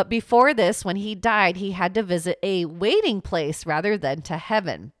 But before this, when he died, he had to visit a waiting place rather than to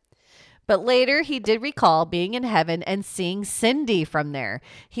heaven. But later, he did recall being in heaven and seeing Cindy from there.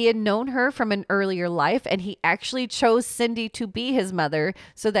 He had known her from an earlier life, and he actually chose Cindy to be his mother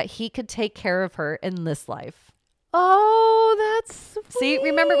so that he could take care of her in this life. Oh, that's sweet. See,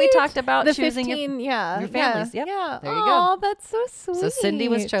 remember we talked about the choosing 15, your families. Yeah. Yep. Yeah. There you go. Oh, that's so sweet. So Cindy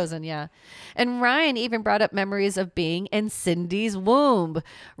was chosen, yeah. And Ryan even brought up memories of being in Cindy's womb.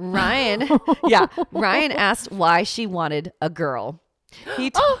 Ryan asked why she wanted a girl. He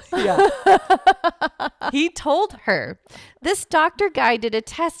told her, this doctor guy did a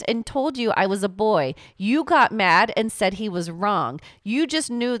test and told you I was a boy. You got mad and said he was wrong. You just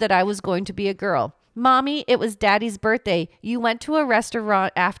knew that I was going to be a girl. Mommy, it was Daddy's birthday. You went to a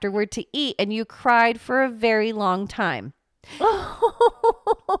restaurant afterward to eat and you cried for a very long time.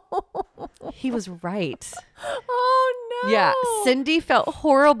 He was right. Oh, no. Yeah. Cindy felt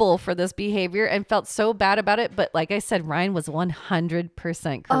horrible for this behavior and felt so bad about it. But like I said, Ryan was 100%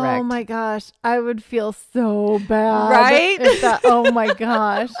 correct. Oh, my gosh. I would feel so bad. Right? Oh, my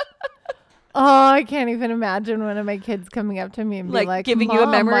gosh. Oh, I can't even imagine one of my kids coming up to me and be like, giving Mom, you a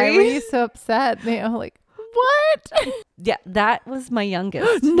memory. Why were you so upset? And I'm like, what? Yeah, that was my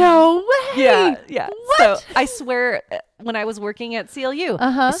youngest. No way. Yeah. What? So I swear, when I was working at CLU,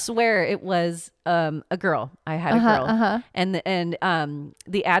 I swear it was a girl. I had a girl, and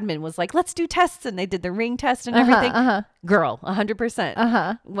the admin was like, "Let's do tests," and they did the ring test and everything. Girl,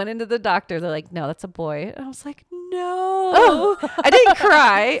 100%. Went into the doctor. They're like, "No, that's a boy." And I was like, "No." I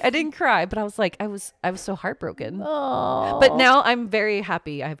didn't cry, but I was like, I was so heartbroken. Oh. But now I'm very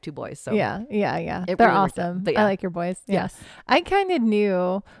happy. I have 2 boys. So Yeah. It They're really worked out. awesome. But yeah. I like your boys. Yeah. Yes. I kind of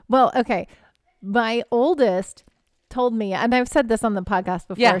knew. Well, okay. My oldest told me, and I've said this on the podcast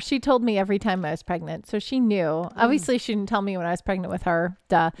before. Yeah. She told me every time I was pregnant. So she knew. Obviously, she didn't tell me when I was pregnant with her.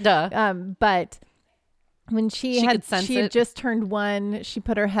 Duh. But when she had just turned 1, she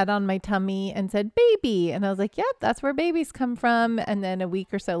put her head on my tummy and said, "Baby." And I was like, "Yep, that's where babies come from." And then a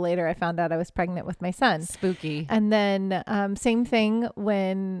week or so later, I found out I was pregnant with my son. Spooky. And then same thing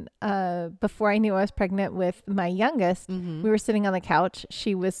when before I knew I was pregnant with my youngest, we were sitting on the couch.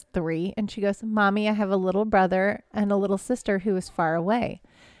 She was 3 and she goes, "Mommy, I have a little brother and a little sister who is far away."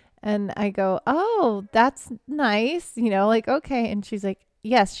 And I go, "Oh, that's nice." Like, okay. And she's like,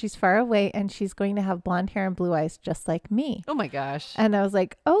 "Yes, she's far away and she's going to have blonde hair and blue eyes just like me." Oh my gosh. And I was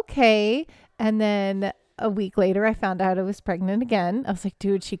like, "Okay." And then a week later, I found out I was pregnant again. I was like,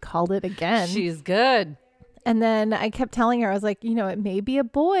 "Dude, she called it again." She's good. And then I kept telling her, I was like, "It may be a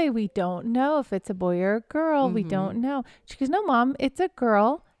boy. We don't know if it's a boy or a girl. We don't know." She goes, "No, Mom, it's a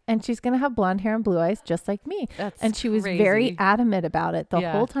girl. And she's going to have blonde hair and blue eyes just like me." And she was very adamant about it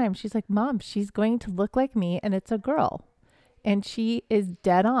the whole time. She's like, "Mom, she's going to look like me and it's a girl." And she is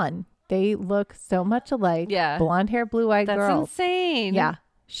dead on. They look so much alike. Yeah. Blonde hair, blue eyed girls. That's insane. Yeah.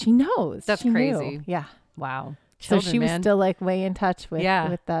 She knows. That's she crazy. Knew. Yeah. Wow. Children, so she was still like way in touch with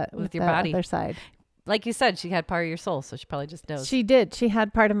your body. Other side. Like you said, she had part of your soul, so she probably just knows. She did. She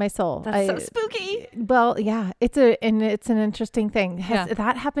had part of my soul. That's so spooky. Well, yeah, it's an interesting thing. Has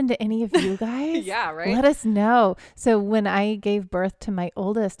that happened to any of you guys? Yeah, right. Let us know. So when I gave birth to my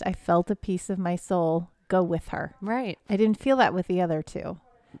oldest, I felt a piece of my soul go with her. Right. I didn't feel that with the other 2.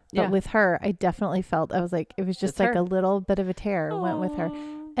 But with her, I definitely felt, I was like, it was just like a little bit of a tear went with her.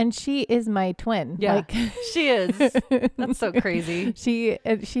 And she is my twin. Yeah, like, she is. That's so crazy. She,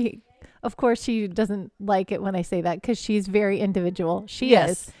 of course, she doesn't like it when I say that because she's very individual. She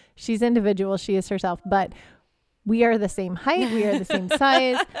is. She's individual. She is herself. But we are the same height. We are the same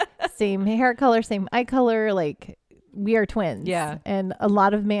size, same hair color, same eye color. Like, we are twins. Yeah. And a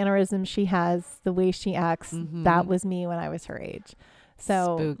lot of mannerisms she has, the way she acts, that was me when I was her age.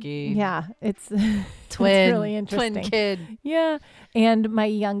 So spooky. Yeah, it's twin, it's really interesting. Twin kid. Yeah. And my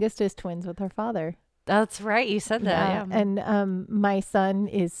youngest is twins with her father. That's right. You said that. Yeah. And my son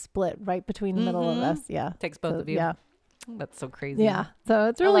is split right between the middle of us. Yeah. Takes both of you. Yeah. That's so crazy. Yeah. So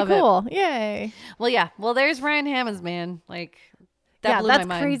it's really love it. cool. Yay. Well, yeah. Well, there's Ryan Hammonds, man. Like, that blew that's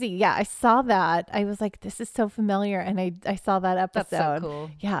my mind. crazy. Yeah, I saw that. I was like, this is so familiar. And I saw that episode. That's so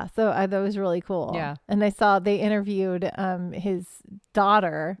cool. Yeah. So that was really cool. Yeah. And I saw they interviewed his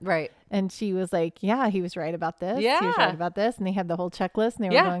daughter. Right. And she was like, yeah, he was right about this. Yeah. He was right about this. And they had the whole checklist and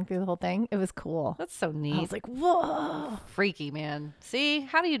they were going through the whole thing. It was cool. That's so neat. I was like, whoa. Freaky, man. See,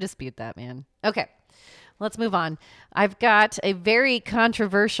 how do you dispute that, man? Okay. Let's move on. I've got a very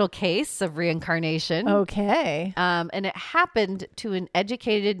controversial case of reincarnation. Okay. And it happened to an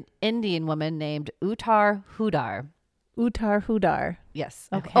educated Indian woman named Uttar Hudar. Uttar Hudar. Yes.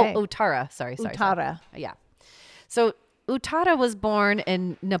 Okay. Oh, Uttara. Sorry. Uttara. Yeah. So Uttara was born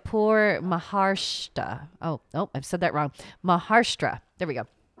in Nagpur, Maharashtra. Oh, I've said that wrong. Maharashtra. There we go.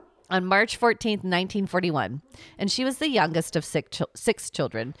 On March 14th, 1941. And she was the youngest of six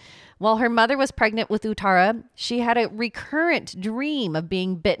children. While her mother was pregnant with Uttara, she had a recurrent dream of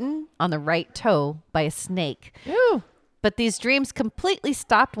being bitten on the right toe by a snake. Ooh. But these dreams completely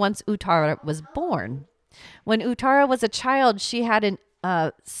stopped once Uttara was born. When Uttara was a child, she had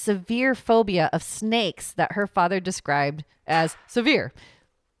a severe phobia of snakes that her father described as severe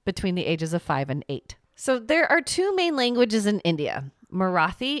between the ages of 5 and 8. So there are two main languages in India,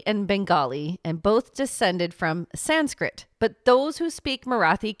 Marathi and Bengali, and both descended from Sanskrit. But those who speak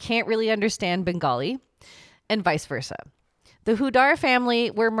Marathi can't really understand Bengali, and vice versa. The Hudar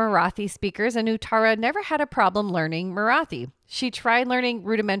family were Marathi speakers, and Uttara never had a problem learning Marathi. She tried learning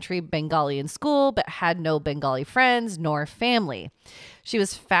rudimentary Bengali in school, but had no Bengali friends nor family. She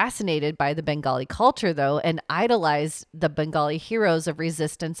was fascinated by the Bengali culture, though, and idolized the Bengali heroes of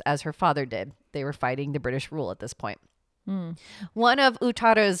resistance as her father did. They were fighting the British rule at this point. One of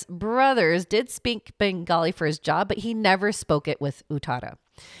Uttara's brothers did speak Bengali for his job, but he never spoke it with Uttara.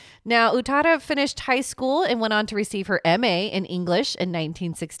 Now, Uttara finished high school and went on to receive her MA in English in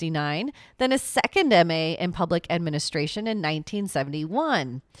 1969, then a second MA in public administration in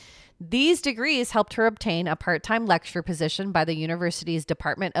 1971. These degrees helped her obtain a part-time lecturer position by the university's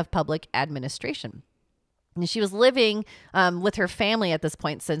Department of Public Administration. And she was living with her family at this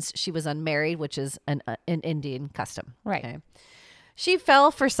point since she was unmarried, which is an Indian custom. Right. Okay. She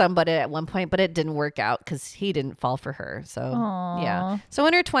fell for somebody at one point, but it didn't work out because he didn't fall for her. So, yeah. So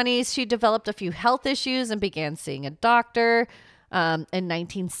in her 20s, she developed a few health issues and began seeing a doctor in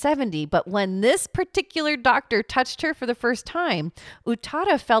 1970. But when this particular doctor touched her for the first time,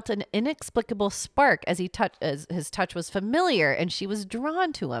 Uttara felt an inexplicable spark as his touch was familiar, and she was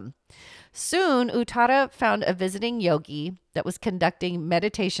drawn to him. Soon, Uttara found a visiting yogi that was conducting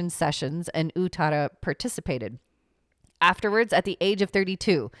meditation sessions, and Uttara participated. Afterwards, at the age of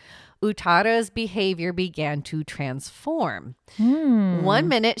 32, Uttara's behavior began to transform. 1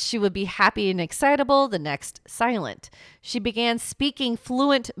 minute, she would be happy and excitable, the next, silent. She began speaking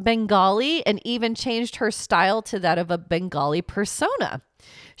fluent Bengali and even changed her style to that of a Bengali persona.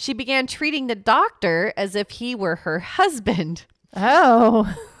 She began treating the doctor as if he were her husband.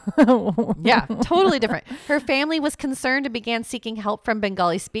 Oh. Yeah, totally different. Her family was concerned and began seeking help from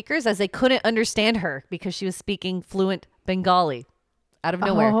Bengali speakers as they couldn't understand her because she was speaking fluent Bengali out of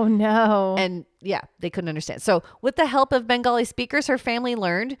nowhere. Oh, no. And yeah, they couldn't understand. So with the help of Bengali speakers, her family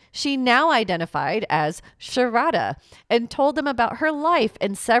learned she now identified as Sharada and told them about her life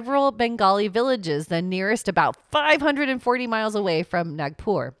in several Bengali villages, the nearest about 540 miles away from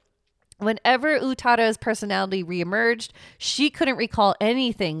Nagpur. Whenever Uttara's personality reemerged, she couldn't recall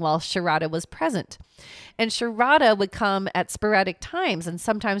anything while Sharada was present. And Sharada would come at sporadic times, and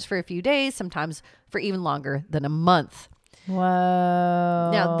sometimes for a few days, sometimes for even longer than a month. Whoa.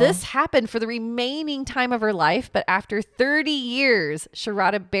 Now, this happened for the remaining time of her life, but after 30 years,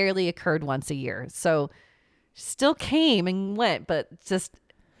 Sharada barely occurred once a year. So still came and went, but just,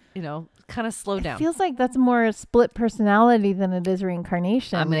 kind of slowed down. It feels like that's more split personality than it is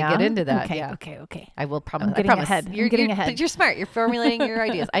reincarnation. I'm going to get into that. Okay, yeah. okay. I will promise. I'm getting ahead. You're getting ahead. You're smart. You're formulating your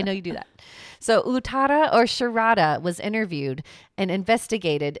ideas. I know you do that. So Uttara or Sharada was interviewed and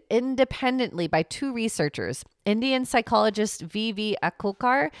investigated independently by two researchers, Indian psychologist V.V.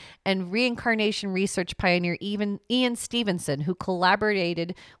 Akolkar and reincarnation research pioneer Ian Stevenson, who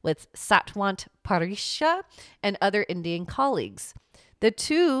collaborated with Satwant Parisha and other Indian colleagues. The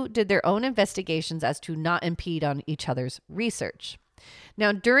two did their own investigations as to not impede on each other's research.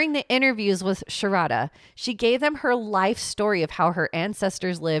 Now, during the interviews with Sharada, she gave them her life story of how her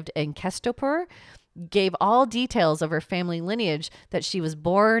ancestors lived in Kestopur, gave all details of her family lineage, that she was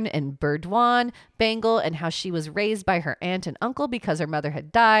born in Burdwan, Bengal, and how she was raised by her aunt and uncle because her mother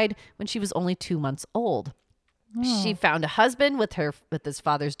had died when she was only 2 months old. She found a husband with his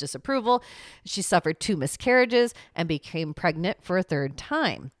father's disapproval. She suffered 2 miscarriages and became pregnant for a 3rd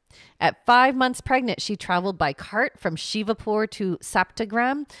time. At 5 months pregnant, she traveled by cart from Shivapur to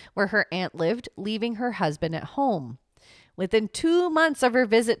Saptagram, where her aunt lived, leaving her husband at home. Within 2 months of her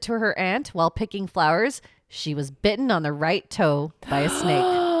visit to her aunt, while picking flowers, she was bitten on the right toe by a snake.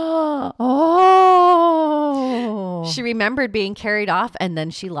 Oh. She remembered being carried off, and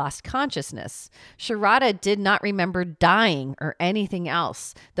then she lost consciousness. Sharada did not remember dying or anything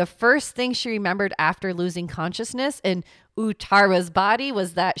else. The first thing she remembered after losing consciousness in Uttara's body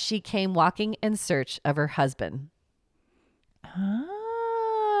was that she came walking in search of her husband. Oh.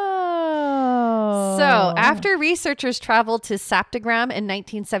 So, after researchers traveled to Saptagram in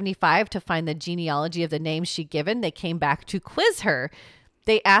 1975 to find the genealogy of the names she'd given, they came back to quiz her.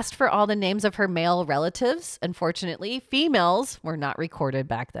 They asked for all the names of her male relatives. Unfortunately, females were not recorded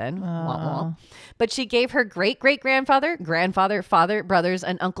back then. Wah, wah. But she gave her great-great-grandfather, grandfather, father, brothers,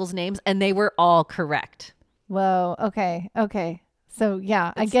 and uncles' names, and they were all correct. Whoa. Okay. So,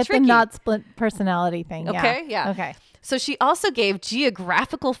 yeah, I It's get tricky. the not split personality thing. Okay, yeah. Okay. So she also gave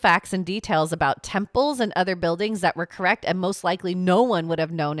geographical facts and details about temples and other buildings that were correct, and most likely no one would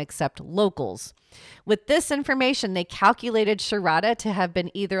have known except locals. With this information, they calculated Sharada to have been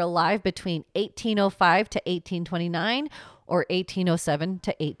either alive between 1805 to 1829 or 1807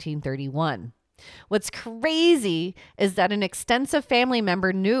 to 1831. What's crazy is that an extensive family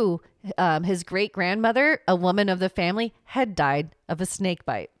member knew his great-grandmother, a woman of the family, had died of a snake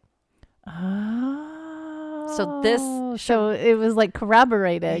bite. Oh. So it was like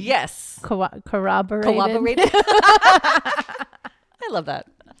corroborated. Yes. Corroborated. I love that.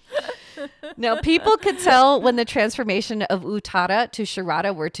 Now, people could tell when the transformation of Uttara to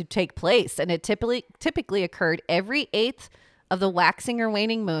Sharada were to take place, and it typically occurred every 8th of the waxing or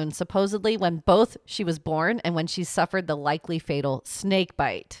waning moon, supposedly when both she was born and when she suffered the likely fatal snake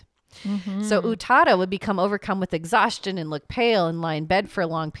bite. Mm-hmm. So Uttara would become overcome with exhaustion and look pale and lie in bed for a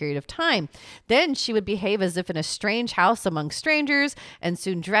long period of time. Then she would behave as if in a strange house among strangers, and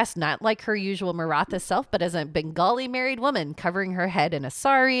soon dress not like her usual Maratha self, but as a Bengali married woman, covering her head in a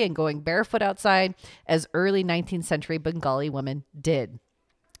sari and going barefoot outside, as early 19th century Bengali women did.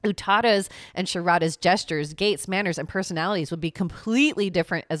 Uttara's and Sharada's gestures, gaits, manners, and personalities would be completely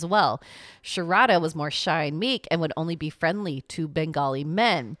different as well. Sharada was more shy and meek and would only be friendly to Bengali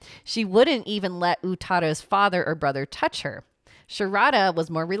men. She wouldn't even let Uttara's father or brother touch her. Sharada was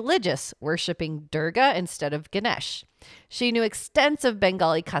more religious, worshipping Durga instead of Ganesh. She knew extensive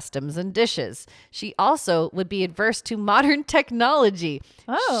Bengali customs and dishes. She also would be adverse to modern technology.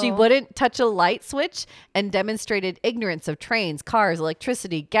 Oh. She wouldn't touch a light switch and demonstrated ignorance of trains, cars,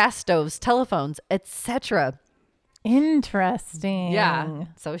 electricity, gas stoves, telephones, etc. Interesting. Yeah.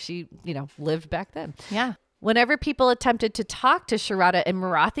 So she, lived back then. Yeah. Whenever people attempted to talk to Sharada in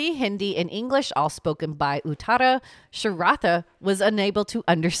Marathi, Hindi, and English, all spoken by Uttara, Sharada was unable to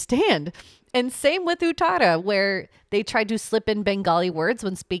understand. And same with Uttara, where they tried to slip in Bengali words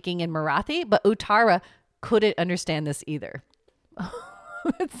when speaking in Marathi, but Uttara couldn't understand this either.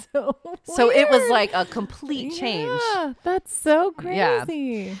 That's so So weird. it was like a complete change. Yeah, that's so Yeah.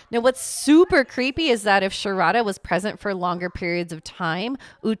 crazy. Now, what's super creepy is that if Sharada was present for longer periods of time,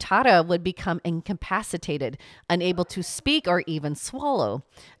 Uttara would become incapacitated, unable to speak or even swallow.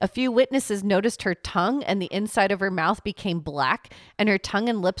 A few witnesses noticed her tongue and the inside of her mouth became black, and her tongue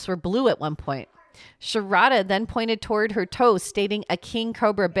and lips were blue at one point. Sharada then pointed toward her toe, stating a king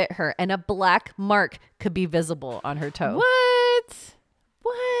cobra bit her, and a black mark could be visible on her toe. What?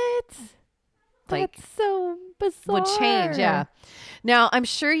 Like, That's so bizarre. would change, yeah. Now, I'm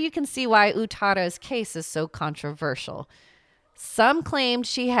sure you can see why Uttara's case is so controversial. Some claimed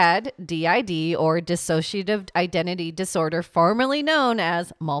she had DID, or dissociative identity disorder, formerly known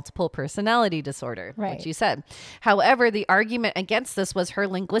as multiple personality disorder, Right. which you said. However, the argument against this was her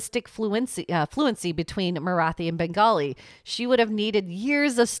linguistic fluency between Marathi and Bengali. She would have needed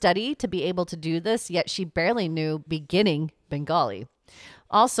years of study to be able to do this, yet she barely knew beginning Bengali.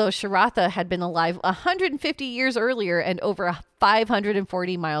 Also, Sharatha had been alive 150 years earlier and over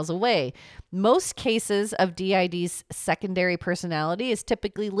 540 miles away. Most cases of DID's secondary personality is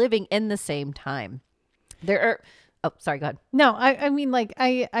typically living in the same time. Oh, sorry, go ahead. No, I mean, like,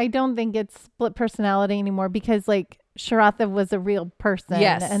 I don't think it's split personality anymore because, like, Sharatha was a real person.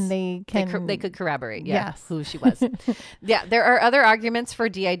 Yes. And they could corroborate Yes. who she was. Yeah, there are other arguments for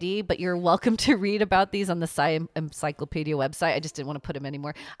DID, but you're welcome to read about these on the Encyclopedia website. I just didn't want to put them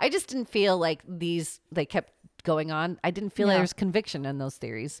anymore. I just didn't feel like they kept going on. I didn't feel like there was conviction in those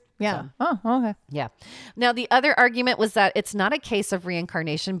theories. Yeah. So, Oh, okay. yeah. Now, the other argument was that it's not a case of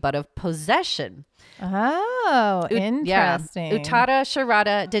reincarnation, but of possession. Oh, interesting. Uttara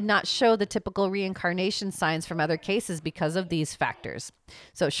Sharada did not show the typical reincarnation signs from other cases because of these factors.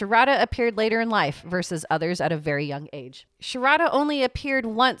 So Sharada appeared later in life versus others at a very young age. Sharada only appeared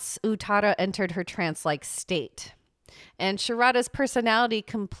once Uttara entered her trance-like state. And Sharada's personality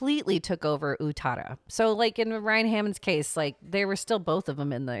completely took over Uttara. So like in Ryan Hammond's case, like there were still both of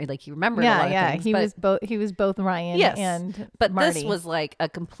them in there. Like he remembered a lot of things. He was both Ryan and but Marty. This was like a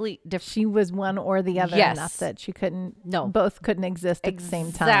complete different. She was one or the other. Yes. Enough that she couldn't. No. Both couldn't exist at the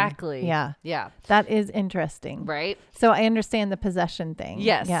same time. Exactly. Yeah. Yeah. That is interesting. Right. So I understand the possession thing.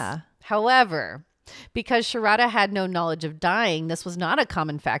 Yes. Yeah. However, because Sharada had no knowledge of dying, this was not a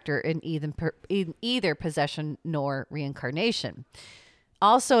common factor in either possession nor reincarnation.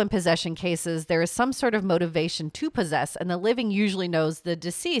 Also, in possession cases, there is some sort of motivation to possess, and the living usually knows the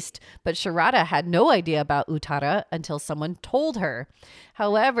deceased, but Sharada had no idea about Uttara until someone told her.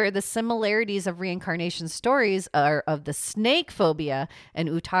 However, the similarities of reincarnation stories are of the snake phobia and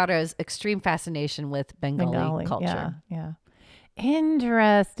Uttara's extreme fascination with Bengali culture. Yeah.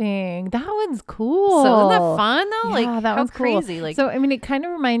 Interesting. That one's cool. So isn't that fun though? Yeah, like that how one's crazy. Cool. Like so I mean it kind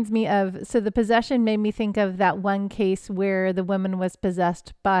of reminds me of the possession made me think of that one case where the woman was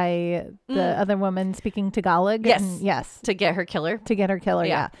possessed by the other woman speaking Tagalog. Yes. Yes. To get her killer.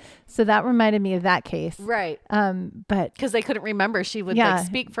 Yeah. So that reminded me of that case. Right. But because they couldn't remember, she would like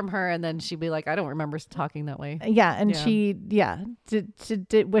speak from her and then she'd be like, I don't remember talking that way. Yeah. And she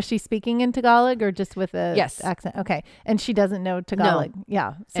was she speaking in Tagalog or just with a accent? Okay. And she doesn't know Tagalog. No.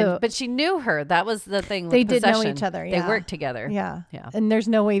 Yeah. So but she knew her. That was the thing. They did know each other. Yeah. They worked together. Yeah. Yeah. And there's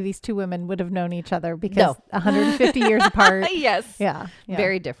no way these two women would have known each other because 150 years apart. Yes. Yeah.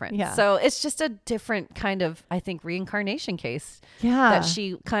 Very different. Yeah. So it's just a different kind of, I think, reincarnation case. Yeah. That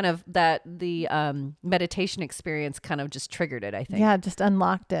she kind of, that the meditation experience kind of just triggered it, I think. Yeah. Just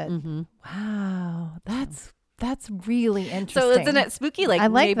unlocked it. Mm-hmm. Wow. That's really interesting. So isn't it spooky? Like, I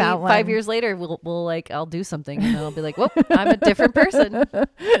like maybe that one. 5 years later, we'll like, I'll do something and I'll be like, whoop, I'm a different person.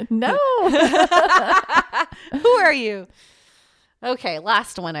 No. Who are you? Okay.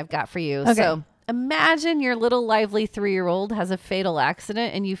 Last one I've got for you. Okay. So imagine your little lively 3-year-old has a fatal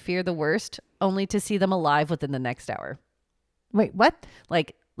accident and you fear the worst only to see them alive within the next hour. Wait, what?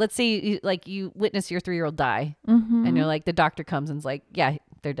 Like, let's say you witness your 3-year-old die and you're like, the doctor comes and's like, yeah,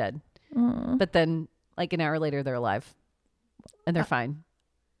 they're dead. But then like an hour later, they're alive and they're fine.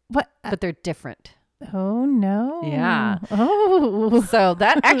 What? But they're different. Oh, no. Yeah. Oh. So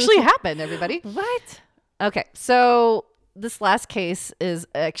that actually happened, everybody. What? Okay. So this last case is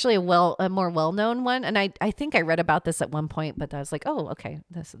actually a more well-known one. And I think I read about this at one point, but I was like, oh, okay.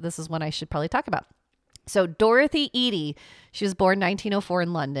 This is one I should probably talk about. So Dorothy Eady, she was born 1904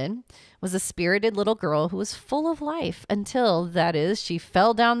 in London, was a spirited little girl who was full of life until, that is, she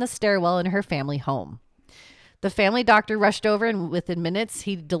fell down the stairwell in her family home. The family doctor rushed over and within minutes,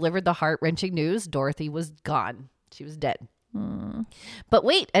 he delivered the heart-wrenching news. Dorothy was gone. She was dead. But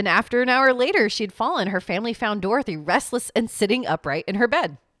wait, and after an hour later, she'd fallen. Her family found Dorothy restless and sitting upright in her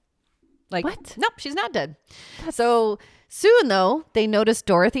bed. Like, what? Nope, she's not dead. So soon, though, they noticed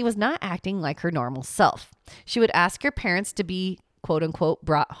Dorothy was not acting like her normal self. She would ask her parents to be, quote unquote,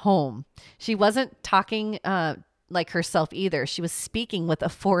 brought home. She wasn't talking like herself either. She was speaking with a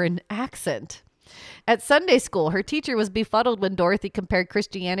foreign accent. At Sunday school, her teacher was befuddled when Dorothy compared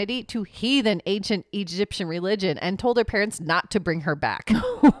Christianity to heathen ancient Egyptian religion and told her parents not to bring her back.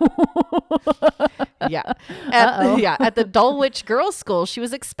 Yeah. At the Dulwich Girls' School, she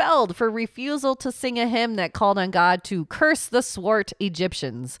was expelled for refusal to sing a hymn that called on God to curse the swart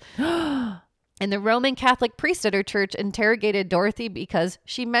Egyptians. And the Roman Catholic priest at her church interrogated Dorothy because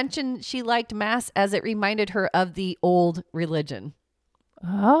she mentioned she liked Mass as it reminded her of the old religion.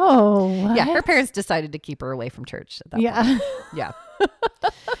 Oh, what? Yeah, her parents decided to keep her away from church at that point. Yeah.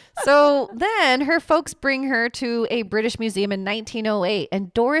 So then her folks bring her to a British museum in 1908,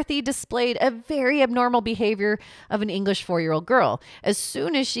 and Dorothy displayed a very abnormal behavior of an English 4-year-old girl. As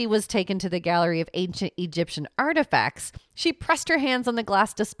soon as she was taken to the gallery of ancient Egyptian artifacts, she pressed her hands on the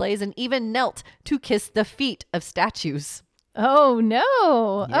glass displays and even knelt to kiss the feet of statues. Oh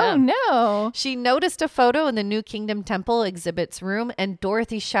no. Yeah. Oh no. She noticed a photo in the New Kingdom Temple exhibits room, and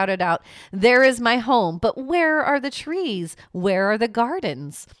Dorothy shouted out, "There is my home, but where are the trees? Where are the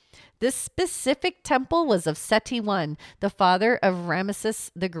gardens?" This specific temple was of Seti I, the father of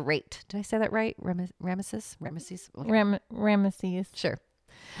Ramesses the Great. Did I say that right? Ramesses? Okay. Ramesses. Sure.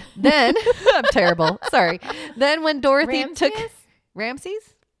 Then, I'm terrible. Sorry. Then when Dorothy took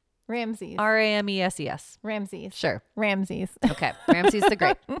Ramses? Ramses. Ramesses. Ramses. Sure. Ramses. Okay. Ramses the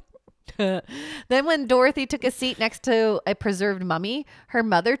Great. Then when Dorothy took a seat next to a preserved mummy, her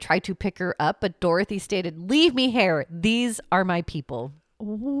mother tried to pick her up, but Dorothy stated, "Leave me here. These are my people."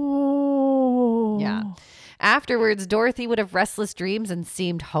 Whoa. Yeah. Afterwards, Dorothy would have restless dreams and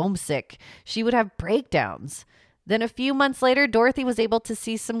seemed homesick. She would have breakdowns. Then a few months later, Dorothy was able to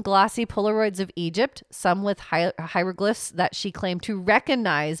see some glossy Polaroids of Egypt, some with hieroglyphs that she claimed to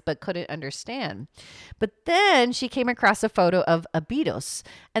recognize but couldn't understand. But then she came across a photo of Abydos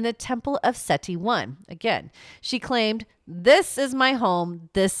and the Temple of Seti I. Again, she claimed, "This is my home.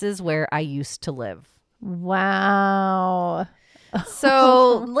 This is where I used to live." Wow.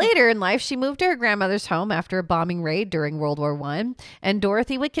 So later in life, she moved to her grandmother's home after a bombing raid during World War I, and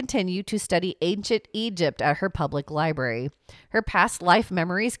Dorothy would continue to study ancient Egypt at her public library. Her past life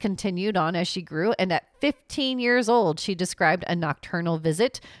memories continued on as she grew, and at 15 years old, she described a nocturnal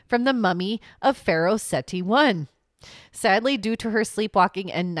visit from the mummy of Pharaoh Seti I. Sadly, due to her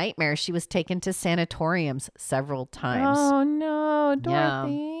sleepwalking and nightmares, she was taken to sanatoriums several times. Oh no, Yeah.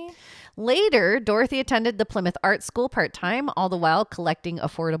 Dorothy. Later, Dorothy attended the Plymouth Art School part-time, all the while collecting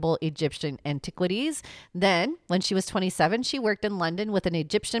affordable Egyptian antiquities. Then, when she was 27, she worked in London with an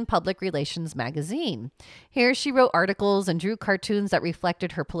Egyptian public relations magazine. Here, she wrote articles and drew cartoons that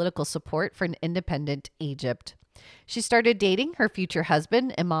reflected her political support for an independent Egypt. She started dating her future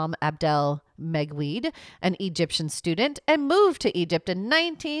husband, Imam Abdel Megweed, an Egyptian student, and moved to Egypt in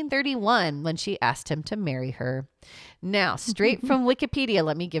 1931 when she asked him to marry her. Now, straight from Wikipedia,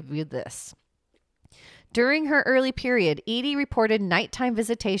 let me give you this. During her early period, Edie reported nighttime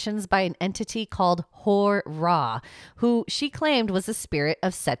visitations by an entity called Hor-Ra, who she claimed was the spirit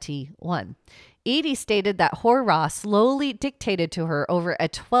of Seti I. Edie stated that Hor-Ra slowly dictated to her over a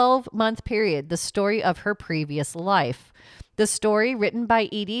 12-month period the story of her previous life. The story, written by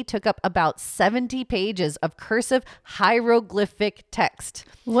Edie, took up about 70 pages of cursive hieroglyphic text.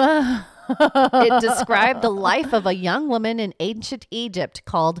 Wow. It described the life of a young woman in ancient Egypt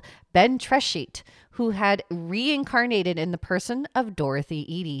called Ben Treshit, who had reincarnated in the person of Dorothy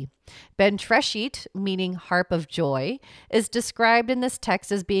Edie. Ben Treshit, meaning harp of joy, is described in this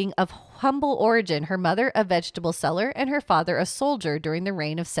text as being of humble origin, her mother a vegetable seller and her father a soldier during the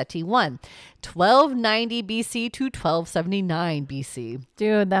reign of Seti I, 1290 BC to 1279 BC.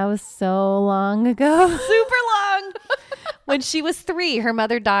 Dude, that was so long ago. Super long. When she was 3, her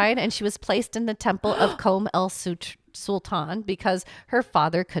mother died and she was placed in the temple of Kom el Sultan because her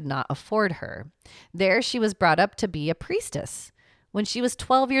father could not afford her. There she was brought up to be a priestess. When she was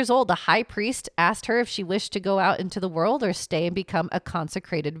 12 years old, the high priest asked her if she wished to go out into the world or stay and become a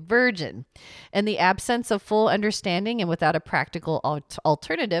consecrated virgin. In the absence of full understanding and without a practical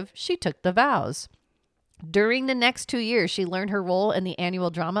alternative, she took the vows. During the next 2 years, she learned her role in the annual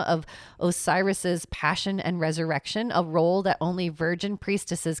drama of Osiris's Passion and Resurrection, a role that only virgin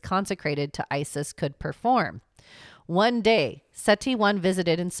priestesses consecrated to Isis could perform. One day, Seti I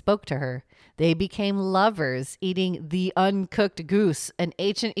visited and spoke to her. They became lovers, eating the uncooked goose, an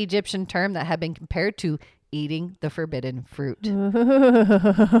ancient Egyptian term that had been compared to eating the forbidden fruit. You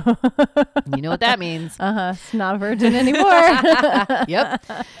know what that means. It's not a virgin anymore. Yep.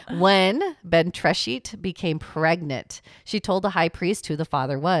 When Ben Treshit became pregnant, she told the high priest who the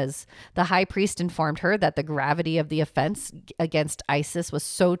father was. The high priest informed her that the gravity of the offense against Isis was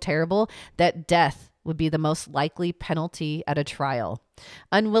so terrible that death would be the most likely penalty at a trial.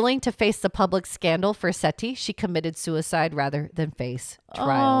 Unwilling to face the public scandal for Seti, she committed suicide rather than face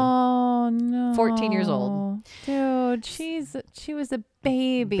trial. Oh no. 14 years old. Dude, she was a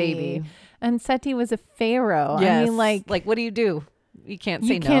baby. And Seti was a pharaoh. Yes. I mean, like what do? You can't say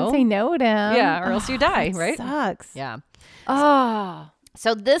no. You can't say no to him. Yeah, or else you die, that right? Sucks. Yeah. Oh.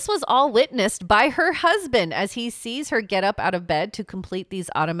 So this was all witnessed by her husband as he sees her get up out of bed to complete these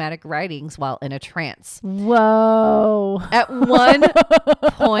automatic writings while in a trance. Whoa. At one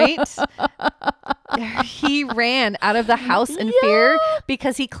point, he ran out of the house in fear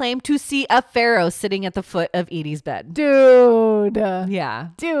because he claimed to see a pharaoh sitting at the foot of Edie's bed. Dude. Yeah.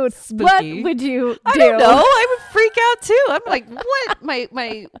 Dude, Spooky. what would you do? I don't know. I would freak out too. I'm like, what?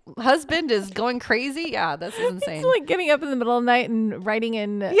 My husband is going crazy? Yeah, this is insane. It's like getting up in the middle of the night and writing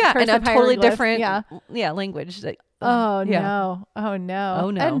in in a cursive totally hieroglyphs. different language. Like, Oh Yeah. no. Oh no.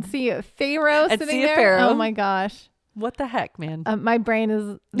 Oh, no. And see a pharaoh And sitting see a there. pharaoh. Oh my gosh. What the heck, man? My brain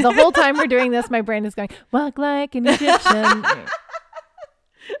is, the whole time we're doing this, my brain is going, walk like an Egyptian.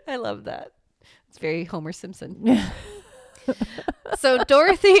 I love that. It's very Homer Simpson. So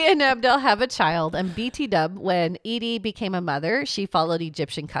Dorothy and Abdel have a child, and BT Dub, when Edie became a mother, she followed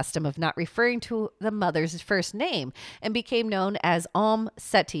Egyptian custom of not referring to the mother's first name and became known as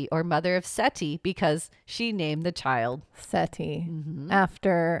Seti, or Mother of Seti, because she named the child Seti,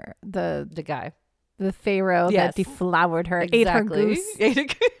 after the guy. The pharaoh Yes. that deflowered her, Exactly. ate her goose, Ate a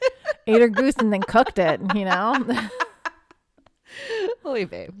goose. ate her goose, and then cooked it. You know. Oy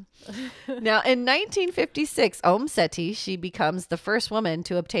babe. Now, in 1956, Seti, she becomes the first woman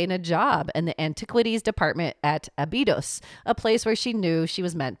to obtain a job in the antiquities department at Abydos, a place where she knew she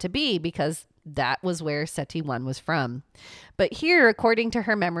was meant to be because that was where Seti I was from. But here, according to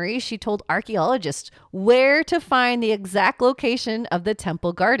her memory, she told archaeologists where to find the exact location of the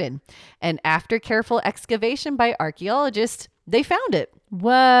temple garden. And after careful excavation by archaeologists, they found it.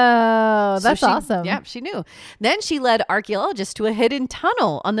 Whoa, that's awesome. Yeah, she knew. Then she led archaeologists to a hidden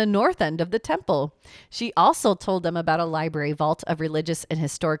tunnel on the north end of the temple. She also told them about a library vault of religious and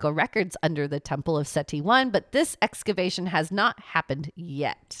historical records under the temple of Seti I, but this excavation has not happened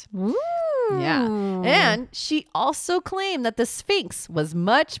yet. Ooh. Yeah. And she also claimed that the Sphinx was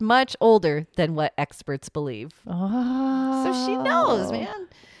much, much older than what experts believe. Oh. So she knows, man.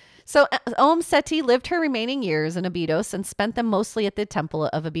 So Seti lived her remaining years in Abydos and spent them mostly at the Temple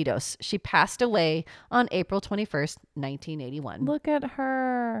of Abydos. She passed away on April 21st, 1981. Look at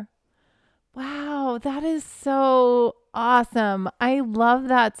her. Wow, that is so awesome. I love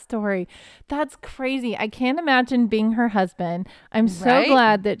that story. That's crazy. I can't imagine being her husband. I'm so Right?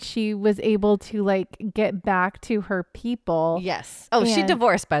 glad that she was able to like get back to her people. Yes. Oh, she And-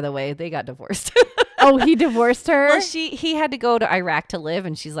 divorced, by the way. They got divorced. Oh, he divorced her? Well, he had to go to Iraq to live,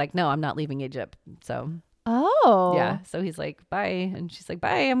 and she's like, no, I'm not leaving Egypt. So, Oh. yeah. So he's like, bye. And she's like, bye.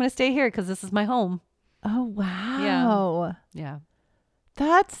 I'm going to stay here because this is my home. Oh, wow. Yeah.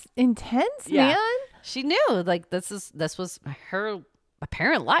 That's intense, Yeah. man. She knew like this was her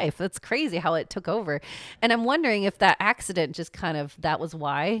apparent life. That's crazy how it took over. And I'm wondering if that accident just kind of, that was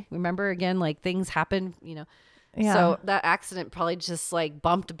why. Remember, again, like things happen, you know. Yeah. So that accident probably just like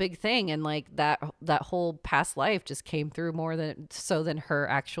bumped a big thing, and like that whole past life just came through more than her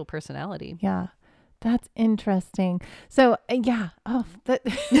actual personality. Yeah. That's interesting. So, yeah. Oh, that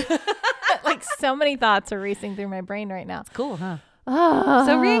like so many thoughts are racing through my brain right now. Cool, huh? Oh.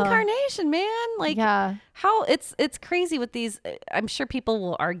 So reincarnation, man, like yeah. how it's crazy with these. I'm sure people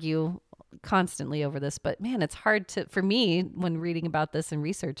will argue constantly over this, but man, it's hard for me when reading about this and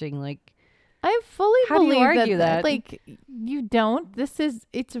researching, like, I fully how do you believe argue that? like you don't.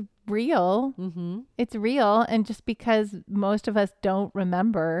 It's real. mm-hmm. It's real. And just because most of us don't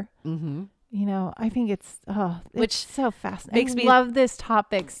remember, Mm-hmm. you know, I think it's Which so fascinating. makes I me- love this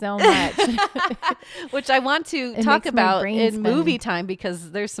topic so much. Which I want to It talk makes my about brain in spin. movie time,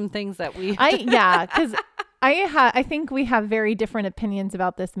 because there's some things that we because I think we have very different opinions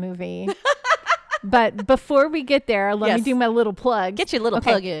about this movie. But before we get there, let me Yes. do my little plug. get your little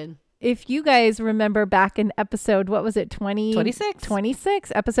Okay. plug in. If you guys remember back in episode, what was it? 26.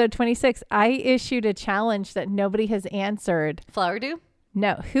 26, episode 26, I issued a challenge that nobody has answered. Flower Dew?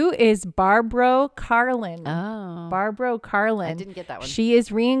 No, who is Barbara Carlin? Oh. Barbara Carlin. I didn't get that one. She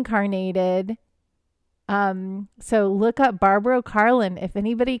is reincarnated. So look up Barbara Carlin. If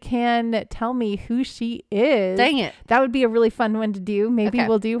anybody can tell me who she is, Dang it. that would be a really fun one to do. Maybe Okay.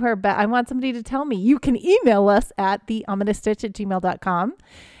 we'll do her, but I want somebody to tell me. You can email us at theominousstitch@gmail.com.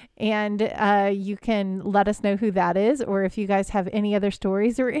 And you can let us know who that is, or if you guys have any other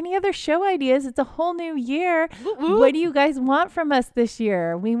stories or any other show ideas. It's a whole new year. Whoop, whoop. What do you guys want from us this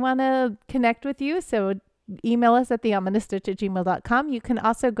year? We want to connect with you. So email us at theominousstitch@gmail.com. You can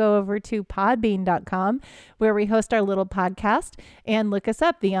also go over to podbean.com, where we host our little podcast, and look us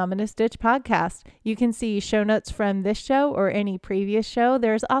up, The Ominous Stitch Podcast. You can see show notes from this show or any previous show.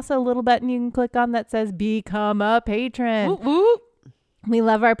 There's also a little button you can click on that says Become a Patron. Whoop, whoop. We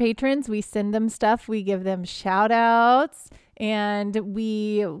love our patrons. We send them stuff. We give them shout outs, and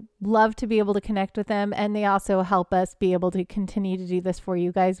we love to be able to connect with them. And they also help us be able to continue to do this for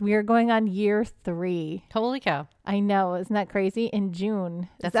you guys. We are going on year 3. Holy cow. I know. Isn't that crazy? In June.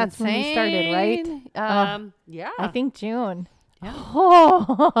 That's when we insane. started, right? Yeah. I think June. Yeah.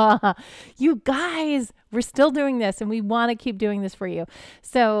 Oh, you guys, we're still doing this, and we want to keep doing this for you.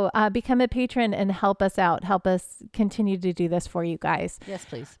 So become a patron and help us out. Help us continue to do this for you guys. Yes,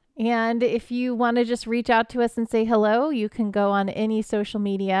 please. And if you want to just reach out to us and say hello, you can go on any social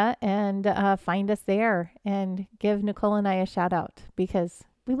media and find us there and give Nicole and I a shout out because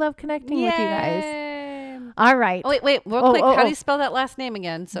we love connecting with you guys. All right. Oh, wait, real quick. How do you spell that last name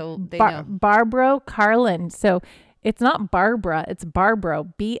again? So they know. Barbro Carlin. So it's not Barbara, it's Barbro,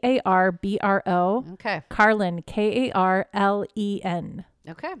 Barbro. Okay. Carlin, Karlen.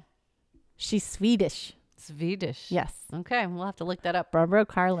 Okay. She's Swedish. Swedish. Yes. Okay. We'll have to look that up. Barbro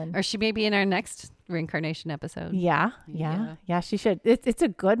Carlin. Or she may be in our next reincarnation episode. Yeah, she should. It's a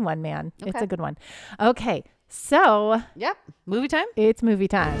good one, man. Okay. It's a good one. Okay, so Yep. Movie time? it's movie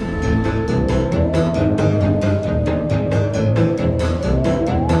time.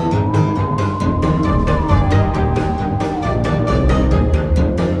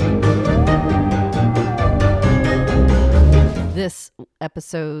 This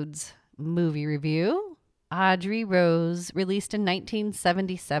episode's movie review, Audrey Rose, released in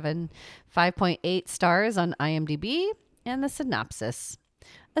 1977, 5.8 stars on IMDb, and the synopsis.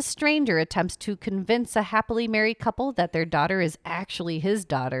 A stranger attempts to convince a happily married couple that their daughter is actually his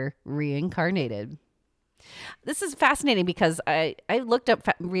daughter, reincarnated. This is fascinating because I looked up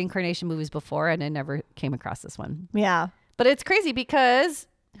reincarnation movies before and I never came across this one. Yeah. But it's crazy because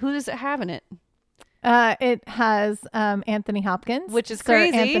who does it have in it? It has Anthony Hopkins, Which is Sir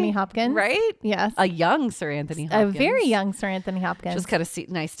crazy. Anthony Hopkins, Right? Yes, A young Sir Anthony Hopkins. a very young Sir Anthony Hopkins. Which was kind of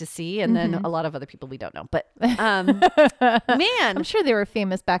nice to see. And then a lot of other people we don't know. But man, I'm sure they were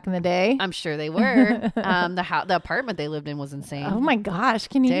famous back in the day. I'm sure they were. The apartment they lived in was insane. Oh my gosh,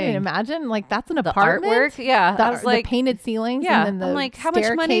 can you even imagine? Like that's an apartment. Artwork, yeah. I was like, the painted ceilings. yeah. And then the I'm like, how much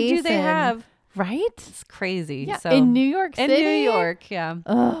money do they have? Right? It's crazy. Yeah, So in New York City. In New York, yeah.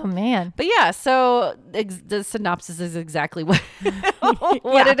 Oh man. But yeah, so the synopsis is exactly what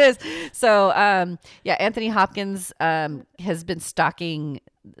it is. So Anthony Hopkins has been stalking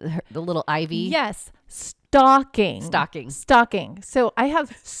the little Ivy. Yes, stalking. So I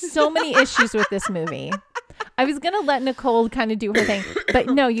have so many issues with this movie. I was gonna let Nicole kind of do her thing, but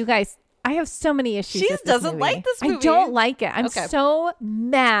no, you guys. I have so many issues. She with this doesn't movie. like this movie. I don't like it. I'm Okay. so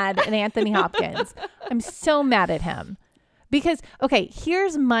mad at Anthony Hopkins. I'm so mad at him because, okay,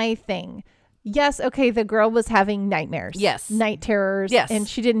 here's my thing. Yes, okay, the girl was having nightmares. Yes. Night terrors. Yes. And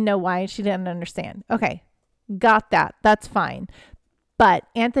she didn't know why and she didn't understand. Okay, got that. That's fine. But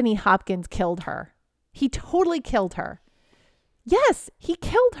Anthony Hopkins killed her. He totally killed her. Yes, he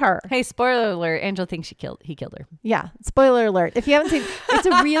killed her. Hey, spoiler alert! Angela thinks he killed her. Yeah, spoiler alert. If you haven't seen, it's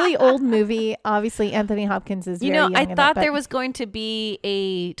a really old movie. Obviously, Anthony Hopkins is very young I in thought it, there was going to be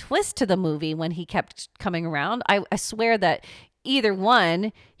a twist to the movie when he kept coming around. I swear that either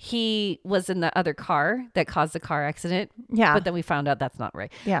one, he was in the other car that caused the car accident. Yeah. But then we found out that's not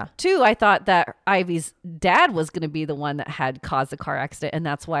right. Yeah. Two, I thought that Ivy's dad was going to be the one that had caused the car accident. And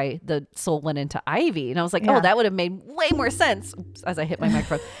that's why the soul went into Ivy. And I was like, Yeah. oh, that would have made way more sense. Oops, as I hit my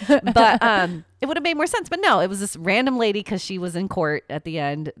microphone. But it would have made more sense. But no, it was this random lady because she was in court at the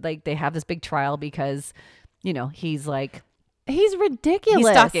end. Like they have this big trial because, he's like. He's ridiculous. He's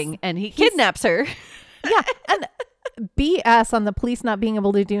stalking and he kidnaps her. Yeah. And BS on the police not being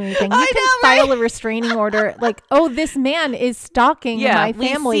able to do anything. You I can know, file a restraining order. Like, oh, this man is stalking my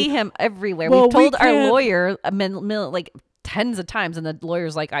family. We see him everywhere. Well, We've told we our can't- lawyer like tens of times, and the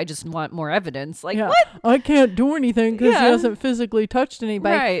lawyer's like, I just want more evidence. Like, Yeah. what? I can't do anything because Yeah. he hasn't physically touched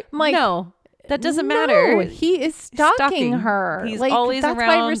anybody. Right. I'm like, no, that doesn't no, matter. He is stalking Stalking. her. He's like, always that's around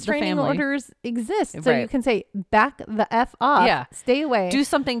why the restraining family. orders exist. So you Right. can say, back the F off. Yeah. Stay away. Do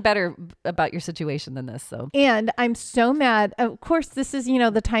something better about your situation than this. So And I'm so mad. Of course, this is,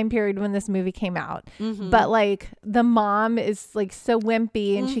 the time period when this movie came out. Mm-hmm. But like the mom is like so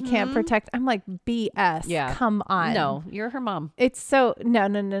wimpy and she can't protect. I'm like, BS. Yeah. Come on. no, you're her mom. It's so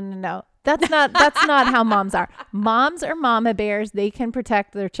no. That's not how moms are. Moms are mama bears. They can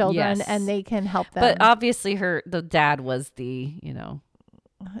protect their children Yes. and they can help them. But obviously, the dad was the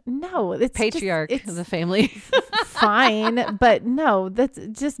no, it's patriarch just, of the family. fine, but no, that's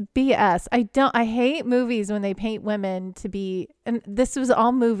just BS. I hate movies when they paint women to be, and this was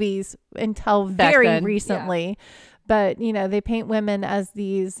all movies until Back very then, recently, but they paint women as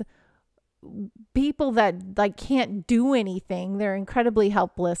these people that like can't do anything. They're incredibly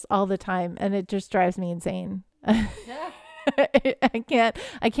helpless all the time, and it just drives me insane. I can't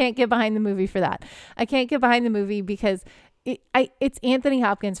get behind the movie for that. I can't get behind the movie because it's Anthony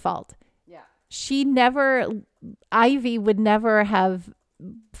Hopkins' fault. Yeah. Ivy would never have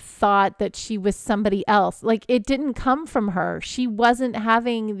thought that she was somebody else. Like, it didn't come from her. She wasn't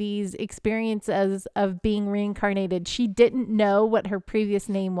having these experiences of being reincarnated. She didn't know what her previous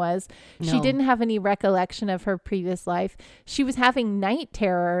name was. She didn't have any recollection of her previous life. She was having night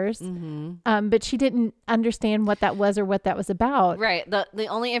terrors, but she didn't understand what that was or what that was about. Right. The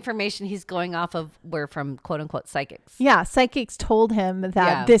only information he's going off of were from quote unquote psychics. Yeah. Psychics told him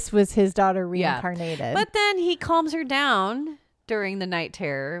that this was his daughter reincarnated. But then he calms her down during the night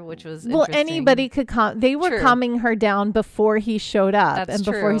terror, which was anybody could calm. They were calming her down before he showed up. That's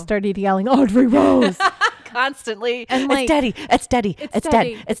before he started yelling, Audrey Rose. Constantly. And like, it's daddy.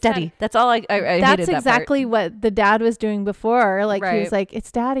 That's all I hated That's that exactly part. what the dad was doing before. Like, Right. he was like,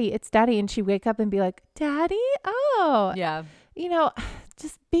 it's daddy. And she'd wake up and be like, daddy? Oh. Yeah. You know,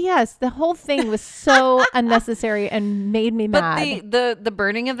 just BS. The whole thing was so unnecessary and made me mad. But the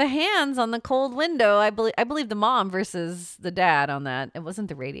burning of the hands on the cold window, I believe the mom versus the dad on that. It wasn't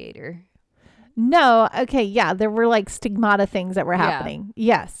the radiator. No. Okay. Yeah. There were like stigmata things that were happening.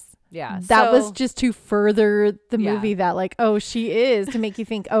 Yes. Yeah. That was just to further the movie that like, oh, she is, to make you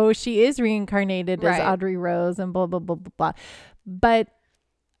think, oh, she is reincarnated as Audrey Rose and blah, blah, blah, blah, blah. But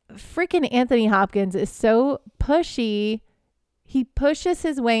freaking Anthony Hopkins is so pushy. He pushes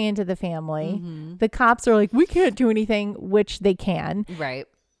his way into the family. The cops are like, we can't do anything, which they can. Right.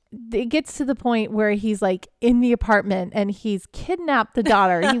 It gets to the point where he's like in the apartment and he's kidnapped the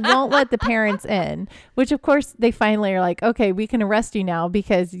daughter. He won't let the parents in, which of course they finally are like, okay, we can arrest you now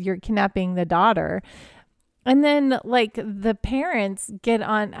because you're kidnapping the daughter. And then like the parents get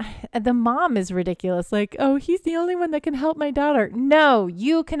on, the mom is ridiculous. Like, oh, he's the only one that can help my daughter. No,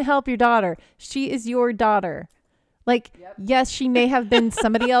 you can help your daughter. She is your daughter. Like, yes, she may have been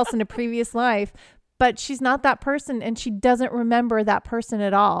somebody else in a previous life, but she's not that person and she doesn't remember that person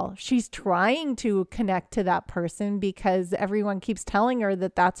at all. She's trying to connect to that person because everyone keeps telling her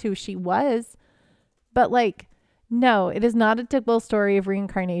that that's who she was. But like, no, it is not a typical story of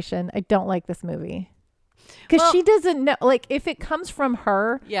reincarnation. I don't like this movie because she doesn't know, like, if it comes from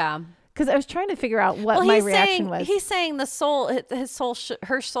her. Yeah. Because I was trying to figure out what my reaction was. He's saying the soul,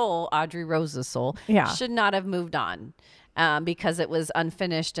 her soul, Audrey Rose's soul, should not have moved on because it was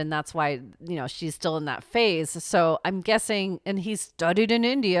unfinished. And that's why, she's still in that phase. So I'm guessing, and he's studied in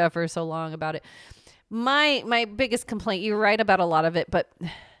India for so long about it. My biggest complaint, you're right about a lot of it, but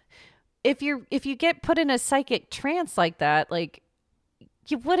if you get put in a psychic trance like that, like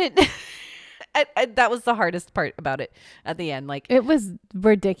you wouldn't... that was the hardest part about it at the end. Like, it was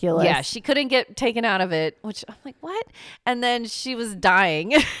ridiculous. Yeah, she couldn't get taken out of it, which I'm like, what? And then she was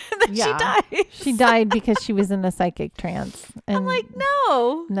dying. Then she died. She died because she was in a psychic trance. And I'm like,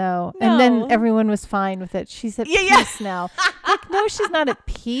 no. And then everyone was fine with it. She's at peace now. Like, no, she's not at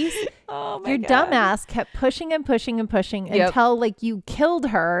peace. Oh my Your God. dumbass kept pushing and pushing and pushing until like you killed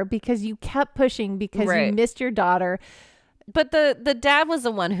her because you kept pushing because you missed your daughter. But the dad was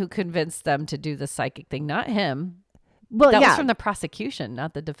the one who convinced them to do the psychic thing, not him. Well, that was from the prosecution,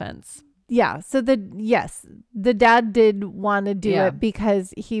 not the defense. Yeah. So the dad did want to do it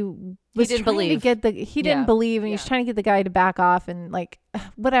because he was trying to get he didn't believe, and he was trying to get the guy to back off and like,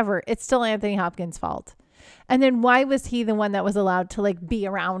 whatever. It's still Anthony Hopkins' fault. And then why was he the one that was allowed to like be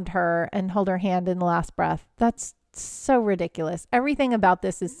around her and hold her hand in the last breath? That's so ridiculous. Everything about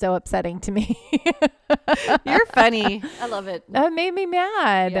this is so upsetting to me. You're funny. I love it. That made me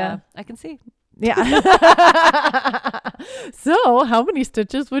mad. Yeah, I can see. Yeah. So how many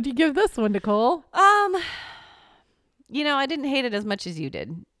stitches would you give this one, Nicole? I didn't hate it as much as you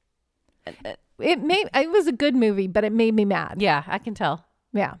did. It was a good movie, but it made me mad. Yeah, I can tell.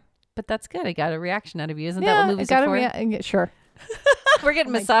 Yeah. But that's good. I got a reaction out of you. Isn't that what movies are for? Sure. We're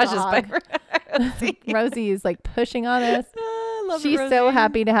getting massages by Rosie. Rosie is like pushing on us. She's Rosie. so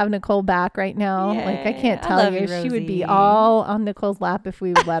happy to have Nicole back right now. Yay. Like, I can't tell you. She would be all on Nicole's lap if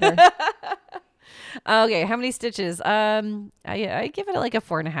we would let her. Okay, how many stitches? I give it like a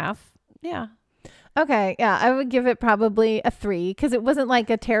 4.5. Yeah. Okay, yeah, I would give it probably a 3 because it wasn't like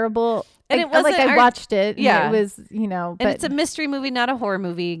a terrible. And it wasn't like I watched it. Yeah, and it was but and it's a mystery movie, not a horror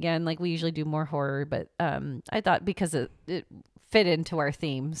movie. Again, like we usually do more horror, but I thought because it fit into our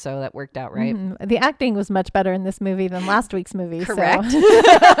theme, so that worked out right. Mm-hmm. The acting was much better in this movie than last week's movie. Correct. So.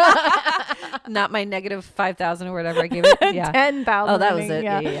 Not my negative 5,000 or whatever I gave it. Yeah, 10,000. Oh, that was it.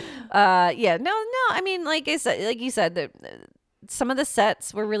 Yeah. No. I mean, like you said, some of the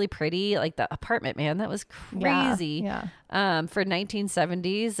sets were really pretty. Like the apartment, man, that was crazy. Yeah. For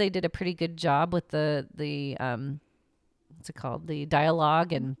 1970s, they did a pretty good job with the what's it called? The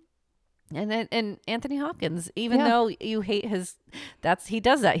dialogue and And Anthony Hopkins, even Yeah. though you hate he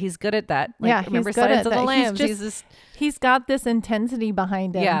does that. He's good at that. Like, Yeah, remember he's good Silence at of the that. Lambs. He's got this intensity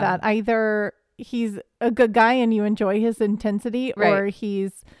behind him Yeah. that either he's a good guy and you enjoy his intensity, or Right.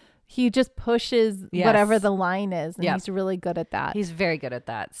 he just pushes Yes. whatever the line is, and Yep. he's really good at that. He's very good at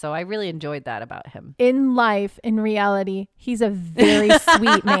that. So I really enjoyed that about him. In life, in reality, he's a very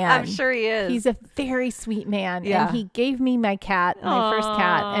sweet man. I'm sure he is. He's a very sweet man. Yeah. And he gave me my cat, my first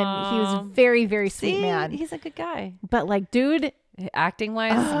cat, and he was Aw. a very, very sweet See? man. He's a good guy. But like, dude, Acting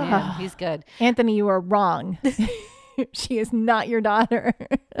wise, man, he's good. Anthony, you are wrong. She is not your daughter.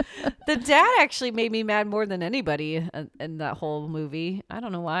 The dad actually made me mad more than anybody in that whole movie. I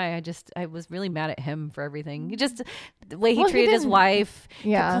don't know why. I was really mad at him for everything. The way he Well, he treated his didn't- wife,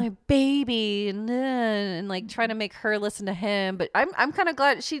 Yeah. kept calling her baby, and like trying to make her listen to him. But I'm kind of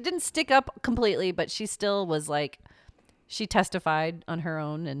glad she didn't stick up completely, but she still was like, she testified on her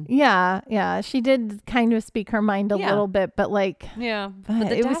own, and Yeah. She did kind of speak her mind a Yeah. little bit, but like, yeah. but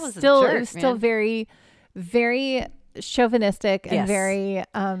the it dad was a still jerk, it was still man. very, very chauvinistic and Yes. very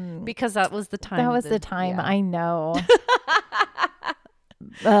because that was the time. that was the time. yeah. I know.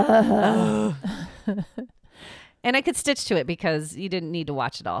 And I could stitch to it because you didn't need to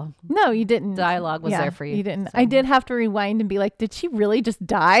watch it all. No, you didn't. Dialogue was there for you. You didn't. so. I did have to rewind and be like, did she really just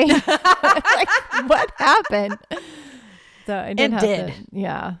die? Like, what happened? So I did It have did. to.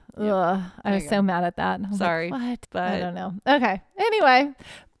 Yeah. Yep. Ugh, I There was you so go. mad at that. I was Sorry, like, what? I but- don't know. Okay. Anyway,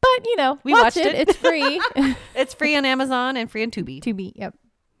 but We watch watched it. It's free. It's free on Amazon and free on Tubi. Tubi. Yep.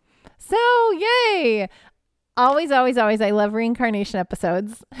 So yay. Always, always, always. I love reincarnation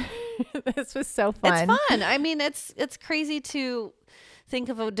episodes. This was so fun. It's fun. I mean, it's crazy to think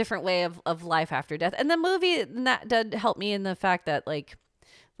of a different way of life after death. And the movie that did help me in the fact that like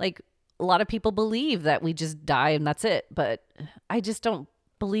a lot of people believe that we just die and that's it, but I just don't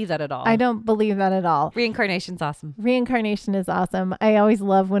believe that at all. I don't believe that at all. Reincarnation's awesome. Reincarnation is awesome. I always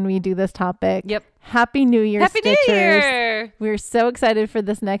love when we do this topic. Yep. Happy New Year, Happy Stitchers. New Year. We're so excited for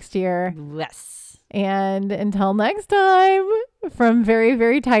this next year. Yes. And until next time, from very,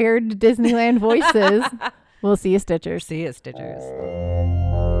 very tired Disneyland voices, we'll see you, Stitchers. See you, Stitchers.